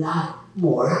a lot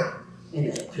more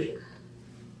in Africa.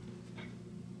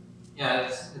 Yeah,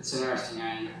 it's interesting.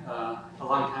 A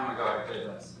long time ago, I did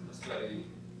a study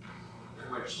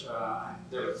in which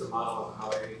there was a model of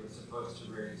how aid was supposed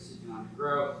to raise economic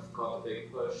growth, called the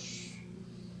Big Push.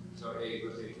 So aid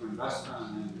would lead to investment,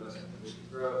 and then investment would lead to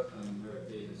growth, and there would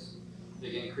be this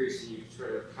big increase, and you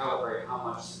sort of calibrate how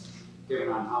much, given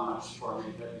on how much foreign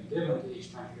aid had been given to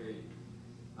each country,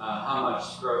 how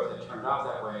much growth had turned out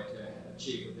that way to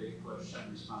achieve the big push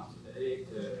in response to the aid,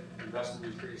 to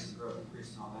investment increase and growth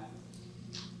increase and all that.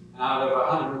 And out of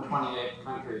 128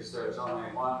 countries, there was only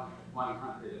one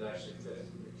country that actually fit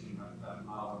the prediction of that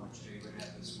model in which aid would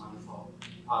have this wonderful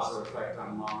positive effect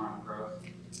on long-run growth.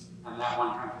 And that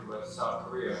one country was South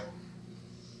Korea.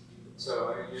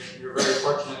 So you're very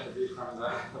fortunate to be from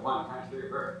the one country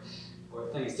where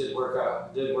things did work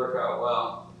out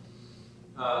well.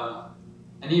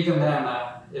 And even then,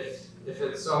 if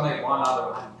it's only one out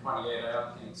of 128, I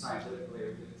don't think scientifically we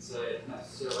could say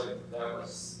necessarily that it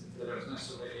was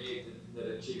necessarily aid that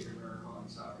achieved a miracle in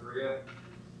South Korea.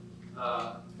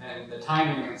 And the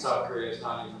timing in South Korea is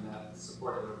not even that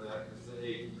supportive of that, because the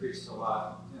aid increased a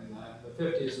lot in the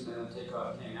 50s, and then the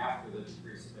takeoff came after the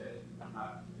decrease of aid,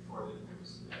 not before the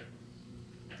decrease of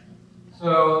aid.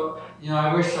 So,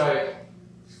 I wish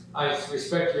I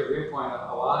respect your viewpoint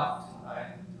a lot.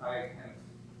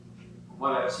 From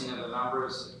what I've seen of the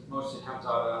numbers, it mostly comes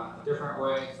out a different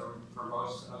way from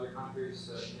most other countries.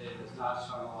 Aid has not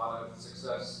shown a lot of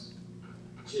success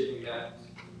achieving that.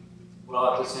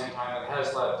 Well, at the same time, it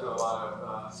has led to a lot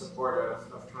of support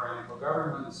of tyrannical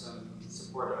governments and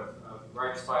support of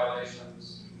rights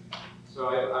violations. So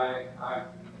I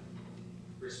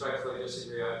respectfully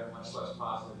disagree. I have a much less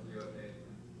positive view of aid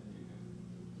than you do.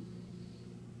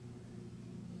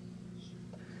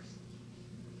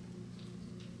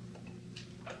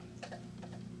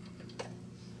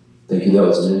 Thank you. That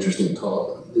was an interesting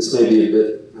talk. This may be a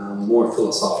bit more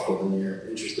philosophical than you're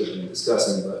interested in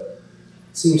discussing, but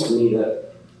it seems to me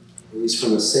that, at least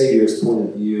from a savior's point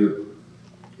of view,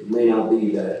 it may not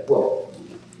be that, well,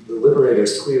 the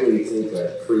liberators clearly think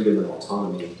that freedom and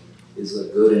autonomy is a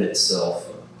good in itself,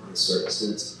 in a certain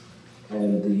sense,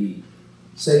 and the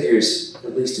saviors,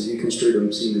 at least as you construe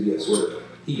them, seem to be a sort of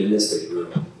hedonistic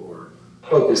group or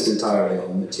focused entirely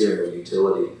on material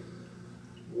utility.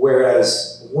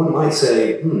 Whereas one might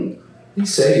say,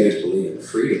 these saviors believe in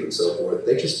freedom and so forth.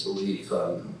 They just believe,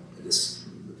 this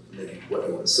maybe what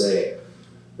you want to say,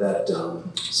 that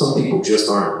some people just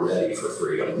aren't ready for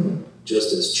freedom,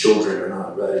 just as children are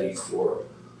not ready for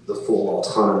the full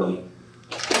autonomy.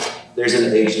 There's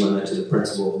an age limit to the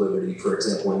principle of liberty, for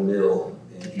example, in Mill,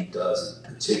 and he does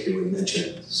particularly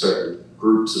mention certain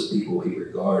groups of people he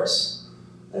regards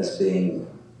as being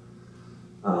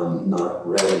not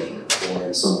ready, or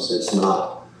in some sense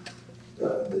not.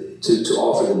 To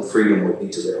offer them freedom would be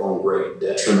to their own great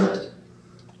detriment.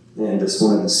 And just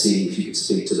wanted to see if you could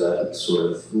speak to that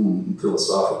sort of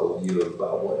philosophical view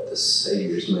about what the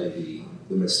saviors may be,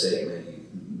 the mistake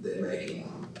they're making.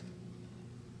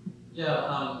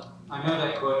 Yeah, I know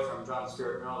that quote from John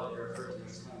Stuart Mill that you referred to.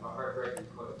 It's kind of a heartbreaking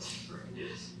quote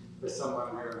for someone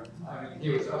who, I mean, he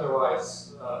was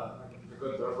otherwise a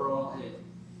good liberal.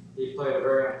 He played a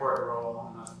very important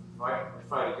role in the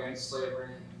fight against slavery,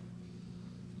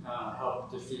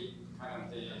 helped defeat kind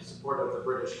of the support of the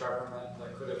British government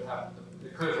that could have happened.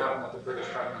 It could have happened that the British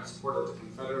government supported the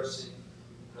Confederacy,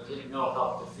 but Mill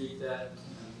helped defeat that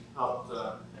and helped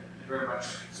very much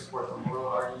support the moral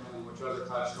argument, in which other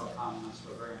classical economists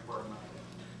were very important.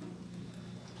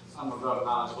 Some of them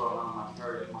not as well known, like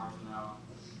Harriet Martineau,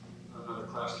 another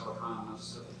classical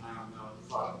economist at the time of Mill,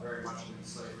 fought very much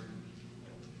against slavery.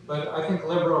 But I think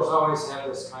liberals always have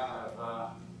this kind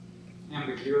of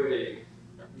ambiguity.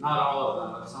 Not all of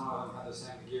them, but some of them have this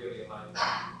ambiguity.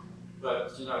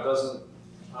 But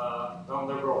don't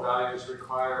liberal values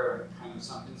require kind of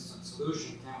some instant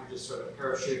solution? Can't we just sort of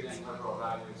parachute in liberal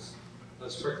values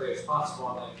as quickly as possible?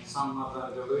 And some of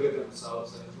them deluded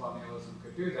themselves that colonialism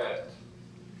could do that.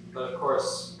 But of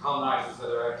course, colonizers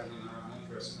that are acting in their own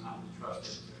interest cannot be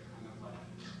trusted to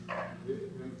kind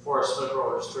of enforce liberal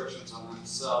restrictions on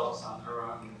themselves, on their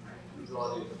own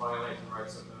ability to violate the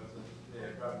rights of those that they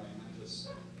are governing. It's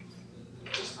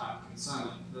just not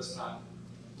incentive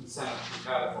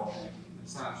compatible.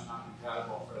 Incentives not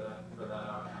compatible for that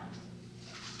outcome.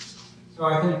 So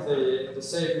I think the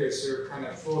saviors who kind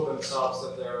of fooled themselves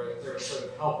that they're sort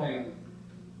of helping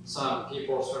some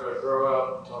people sort of grow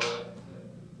up until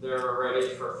they're ready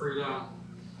for freedom.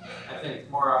 I think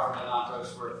more often than not,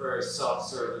 those were very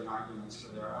self-serving arguments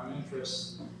for their own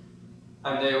interests.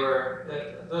 And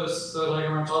those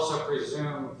arguments also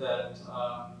presumed that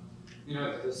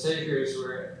the saviors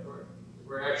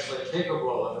were actually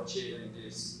capable of achieving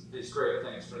these great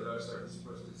things for those they're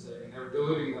supposed to save. And they were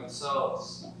deluding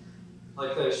themselves.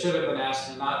 Like they should have been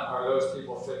asking, not are those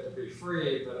people fit to be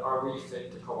free, but are we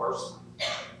fit to coerce them?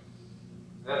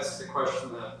 That's the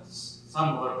question that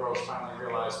some liberals finally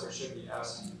realized they should be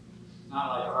asking.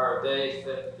 Not like, are they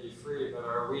fit to be free, but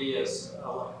are we as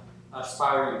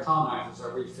aspiring colonizers,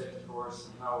 are we fit to coerce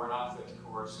them? No, we're not fit to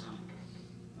coerce them.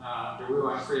 Do we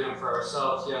want freedom for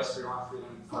ourselves? Yes, we want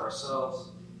freedom for ourselves.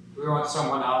 Do we want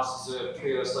someone else to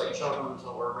treat us like children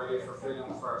until we're ready for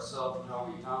freedom for ourselves?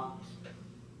 No, we don't.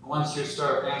 Once you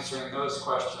start answering those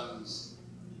questions,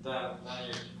 then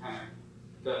you kind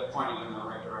of get pointed in the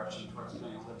right direction towards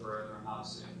being a liberator and not a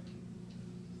savior.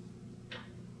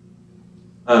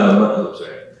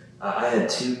 I had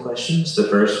two questions. The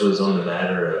first was on the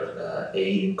matter of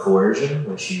aid and coercion,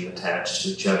 which you attached to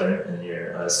each other in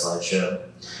your slideshow.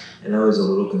 And I was a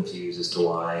little confused as to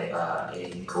why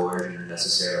aid and coercion are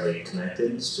necessarily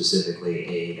connected, specifically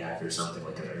aid after something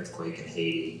like an earthquake in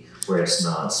Haiti, where it's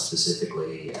not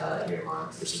specifically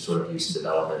earmarked for some sort of use and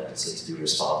development, it seems to be a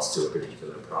response to a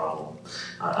particular problem.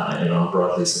 And I'm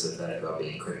broadly sympathetic about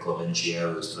being critical of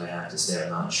NGOs, but I have to say I'm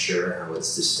not sure how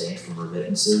it's distinct from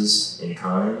remittances in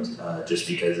kind, just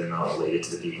because they're not related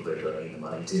to the people they're donating the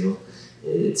money to.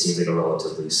 It seems like a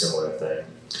relatively similar thing.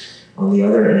 On the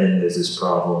other end, there's this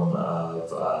problem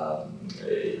of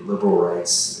liberal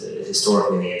rights,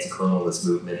 historically in the anti-colonialist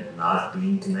movement, not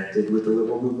being connected with the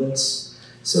liberal movements.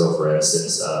 So, for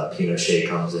instance, Pinochet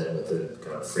comes in with a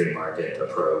kind of free market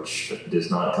approach, but does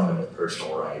not come in with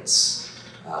personal rights.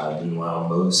 Meanwhile,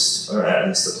 most, or at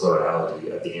least the plurality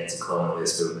of the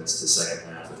anti-colonialist movements in the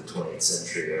second half of the 20th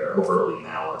century are overtly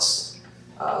Maoist.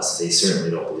 So they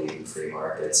certainly don't believe in free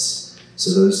markets.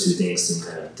 So those two things seem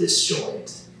kind of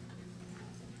disjoint.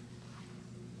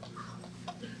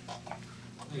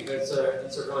 I think that's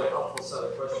a really helpful set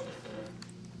of questions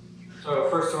there. So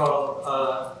first of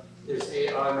all, is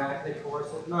aid automatically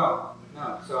coercive? No.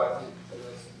 So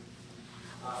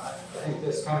I think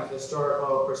this kind of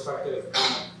historical perspective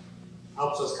kind of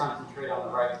helps us concentrate on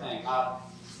the right thing. Not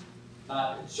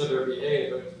should there be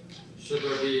aid, but should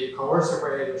there be coercive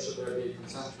aid or should there be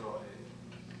consensual aid?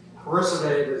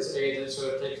 Coercive aid is aid that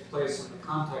sort of takes place in the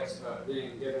context of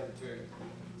being given to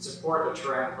support a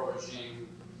tyrannical regime,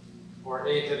 or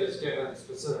aid that is given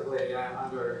specifically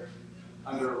under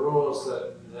rules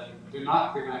that do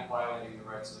not prevent violating the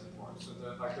rights of the poor. So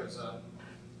like there's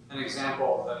an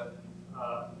example that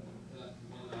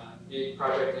in an aid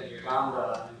project in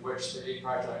Uganda, in which the aid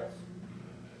project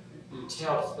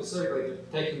entailed specifically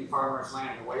taking farmers'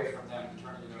 land away from them and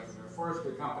turning it over to a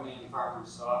forestry company, and farmers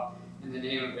saw in the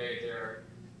name of aid their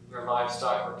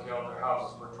livestock were killed, their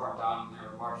houses were torn down, and they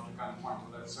were marched to gunpoint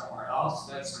to live somewhere else.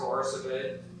 That's coercive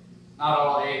aid. Not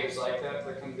all aid is like that.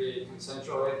 There can be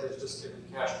consensual aid that's just giving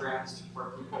cash grants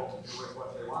for people to do with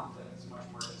what they want. That's much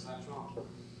more consensual.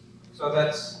 So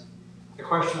that's, the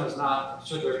question is not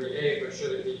should there be aid, but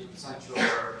should it be consensual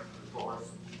or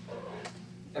coercive.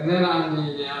 And then on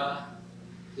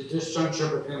the disjuncture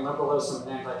between liberalism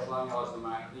and anti-colonialism,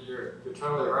 you're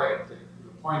totally right. The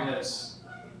point is,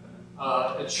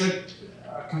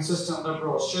 consistent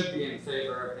liberals should be in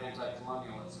favor of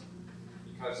anti-colonialism,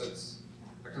 because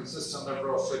a consistent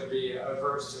liberal should be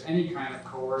averse to any kind of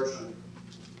coercion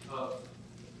of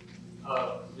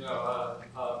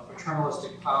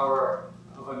paternalistic power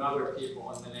of another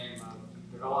people in the name of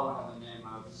development, in the name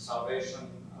of salvation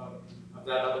of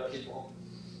that other people.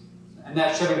 And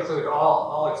that should include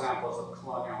all examples of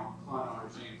colonial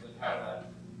regimes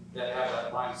that have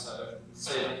that mindset of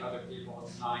saving other people,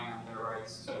 denying them their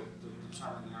rights to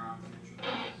determine their own future.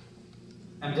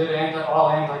 And did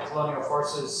all anti-colonial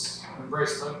forces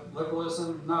embrace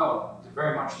liberalism? No,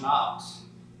 very much not.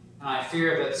 And I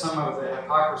fear that some of the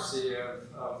hypocrisy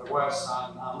of the West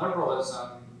on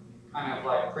liberalism kind of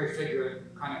like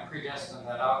predestined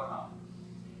that outcome.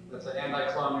 That the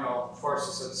anti-colonial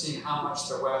forces had seen how much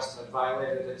the West had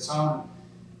violated its own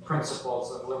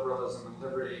principles of liberalism and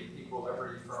liberty, equal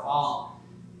liberty for all.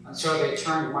 And so they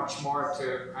turned much more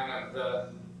to kind of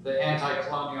the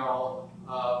anti-colonial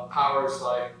powers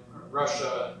like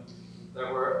Russia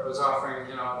that was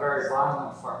offering, a very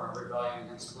violent form of rebellion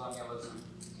against colonialism.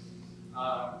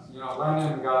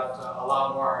 Lenin got a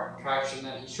lot more traction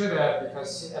than he should have,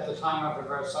 because at the time of the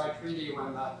Versailles Treaty,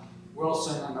 when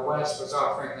Wilson in the West was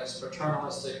offering this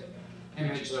paternalistic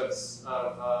image of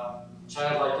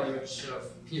childlike image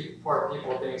of poor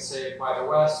people being saved by the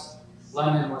West,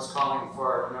 Lenin was calling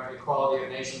for equality of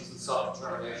nations and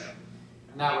self-determination.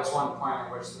 And that was one point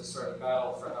at which this sort of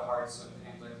battle for the hearts of the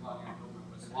anti-colonial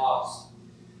movement was lost.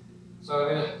 So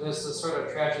there's this sort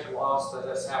of tragic loss that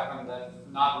has happened, that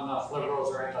not enough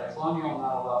liberals are anti-colonial,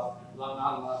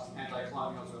 not enough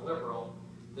anti-colonials are liberal.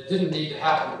 That didn't need to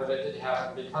happen, but it did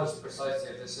happen because precisely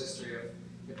of this history of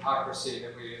hypocrisy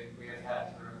that we have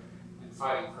had in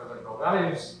fighting for liberal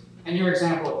values. And your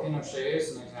example of Pinochet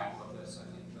is an example of this.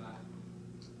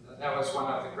 I think that was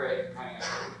one of the great kind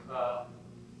of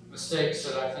mistakes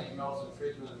that I think Milton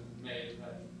Friedman made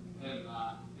in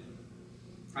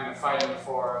kind of fighting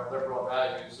for liberal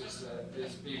values,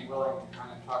 is being willing to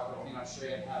kind of talk with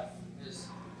Pinochet and have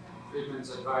Friedman's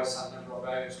advice on liberal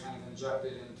values kind of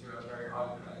injected into a very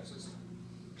autocratic system.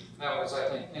 That was, I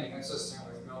think,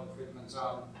 inconsistent with Milton Friedman's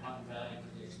own value that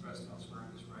he expressed elsewhere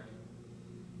in his writing.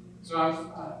 So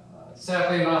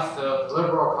sadly enough, the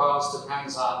liberal cause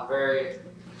depends on very,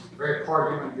 very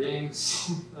poor human beings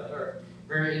that are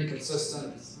very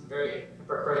inconsistent, very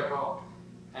hypocritical,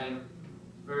 and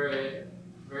very,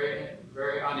 very,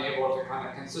 very unable to kind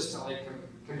of consistently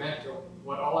commit to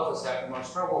what all of us have the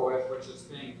most trouble with, which is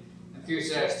being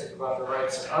enthusiastic about the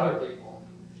rights of other people.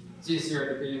 It's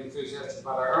easier to be enthusiastic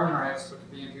about our own rights, but to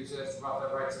be enthusiastic about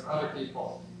the rights of other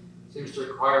people seems to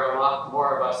require a lot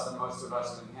more of us than most of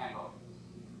us can handle.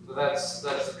 So that's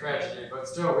the tragedy, but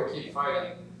still we keep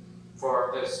fighting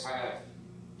for this kind of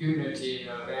unity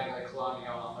of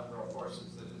anti-colonial and liberal forces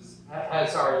that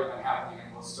has already been happening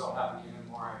and will still happen even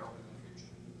more, I hope, in the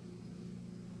future.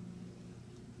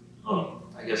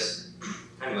 I guess,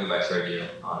 kind of going back to our idea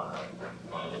on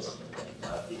colonialism,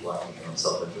 people acting their own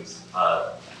self-interest,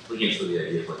 looking into the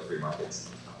idea of like free markets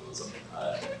and capitalism,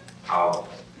 how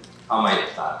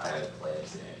might that kind of play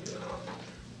into the idea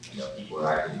of people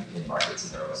are acting in markets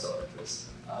in their own self-interest,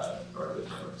 or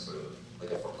sort of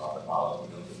like a for-profit model?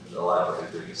 A lot of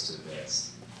what they're doing is to advance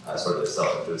sort of their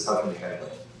self-interest. How can they kind of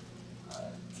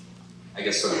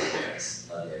like, sort of advance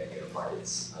the idea of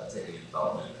markets taking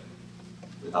development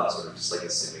without sort of just like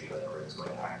assuming that everyone's going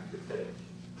to act in good faith?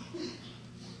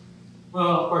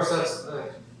 Well, of course,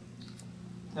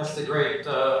 that's the great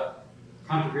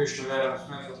contribution of Adam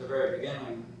Smith at the very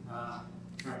beginning,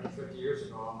 50 years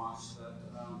ago almost,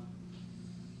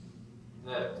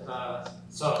 that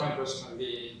self-interest can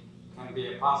can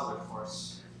be a positive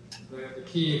force. The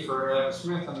key for Adam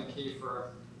Smith and the key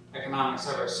for economics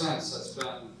ever since has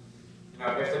been,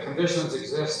 if the conditions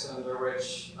exist under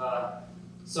which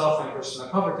self-interest and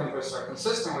the public interest are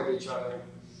consistent with each other,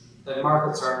 then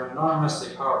markets are an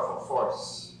enormously powerful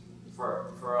force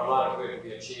for a lot of good to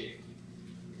be achieved.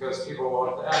 Because people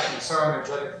will act so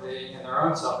energetically in their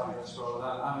own self-interest will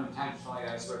then unintentionally,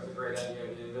 as with the great idea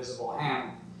of the invisible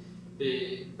hand,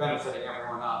 be benefiting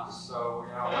everyone else. So,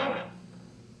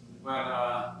 when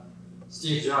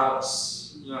Steve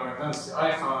Jobs, invents the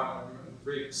iPhone and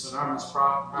reaps enormous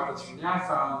profits from the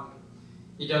iPhone,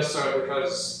 he does so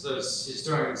because he's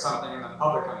doing something in the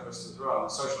public interest as well, in the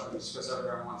social interest, because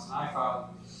everyone wants an iPhone.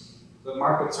 The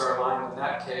markets are aligned in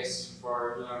that case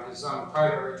for his own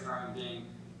private return being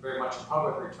very much a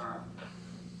public return.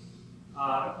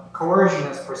 Coercion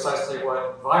is precisely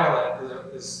what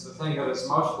is the thing that is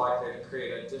most likely to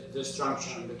create a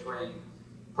disjunction between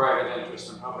private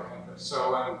interest and public interest.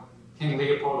 So when King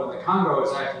Leopold in the Congo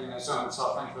is acting in his own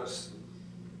self-interest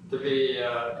to be,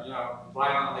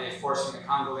 violently forcing the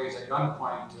Congolese at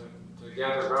gunpoint to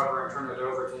gather rubber and turn it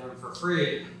over to him for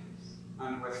free,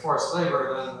 and with forced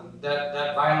labor, then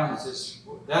that violence is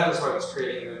what is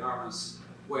creating an enormous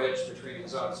wedge between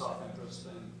his own self-interest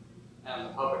and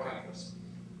the public interest.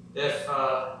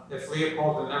 If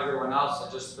Leopold and everyone else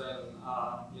had just been,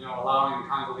 allowing the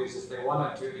Congolese, if they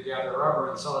wanted to gather rubber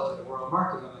and sell it to the world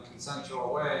market in a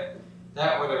consensual way,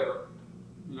 that would have,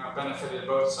 benefited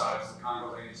both sides, the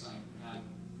Congolese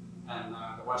and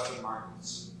the Western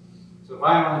markets. So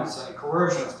violence and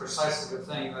coercion is precisely the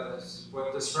thing that is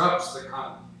what disrupts the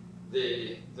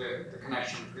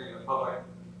connection between the public,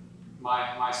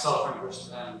 my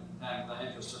self-interest and the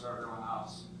interest of everyone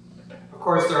else. Of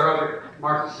course, there are other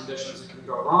market conditions that can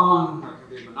go wrong. There could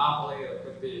be monopoly. There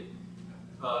could be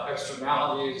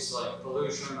externalities like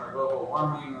pollution or global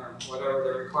warming or whatever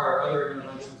that require other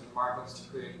interventions in markets to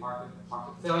create market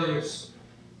failures.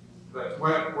 But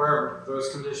where the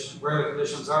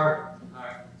conditions are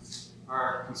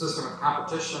consistent with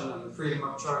competition and freedom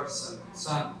of choice and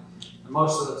consent, and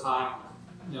most of the time,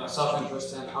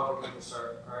 self-interest and public interest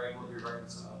are able to be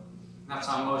reconciled. And that's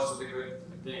how most of the good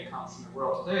being accomplished in the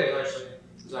world today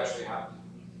is actually happening.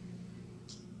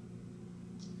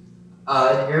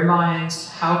 In your mind,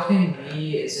 how can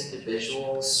we as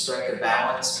individuals strike a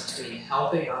balance between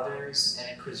helping others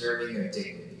and preserving their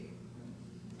dignity?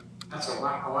 That's a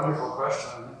wonderful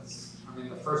question.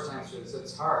 The first answer is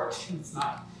it's hard. It's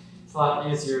a lot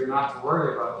easier not to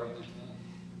worry about dignity.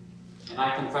 And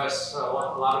I confess a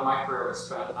lot of my career was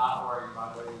spent not worrying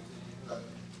about dignity.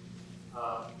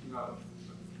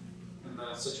 In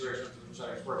the situations in which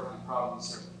I was working on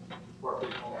problems of poor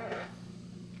people.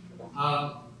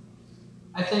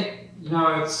 I think,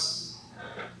 it's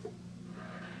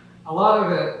a lot of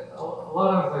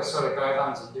the sort of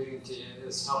guidelines of dignity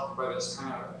is helped by this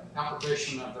kind of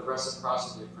application of the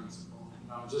reciprocity principle.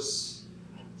 Just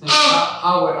think,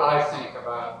 how would I think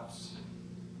about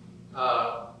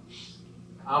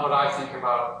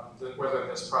whether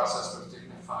this process was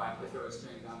dignified if it was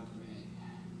being done to me?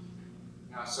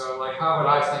 So like, how would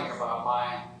I think about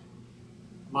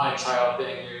my child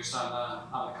being used on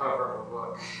the cover of a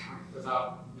book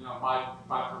without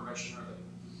my permission, or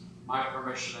my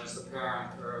permission as the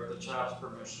parent, or the child's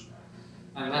permission?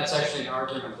 And that's actually an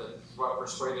argument that is what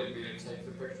persuaded me to take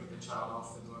the picture of the child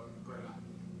off the book and put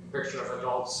a picture of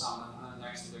adults on the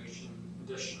next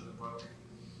edition of the book.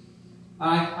 And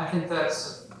I think that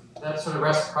sort of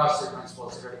reciprocity principle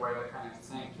is a good way to kind of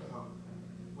think of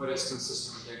what is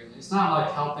consistent with dignity. It's not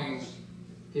like helping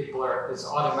people is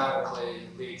automatically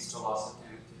leads to loss of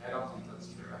dignity. I don't think that's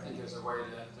true. I think there's a way to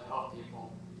help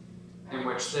people in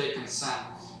which they consent.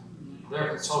 They're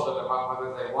consulted about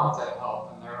whether they want that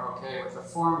help, and they're okay with the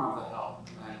form of the help.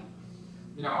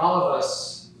 And all of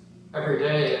us every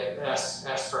day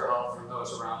ask for help from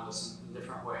those around us in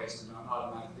different ways, and don't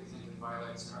automatically think it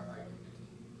violates our dignity.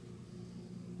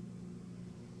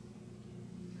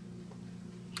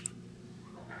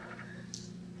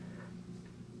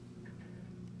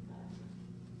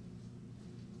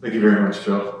 Thank you very much,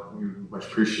 Bill. We much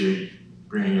appreciate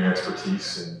bringing your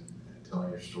expertise and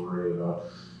telling your story about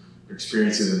your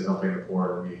experiences in helping the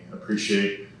poor. We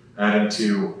appreciate adding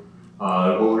to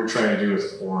what we're trying to do as a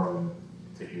forum, and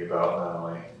thinking about not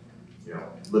only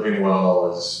living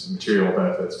well as material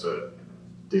benefits, but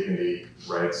dignity,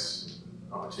 rights,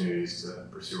 opportunities to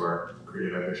pursue our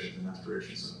creative ambitions and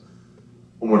aspirations. So,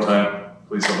 one more time.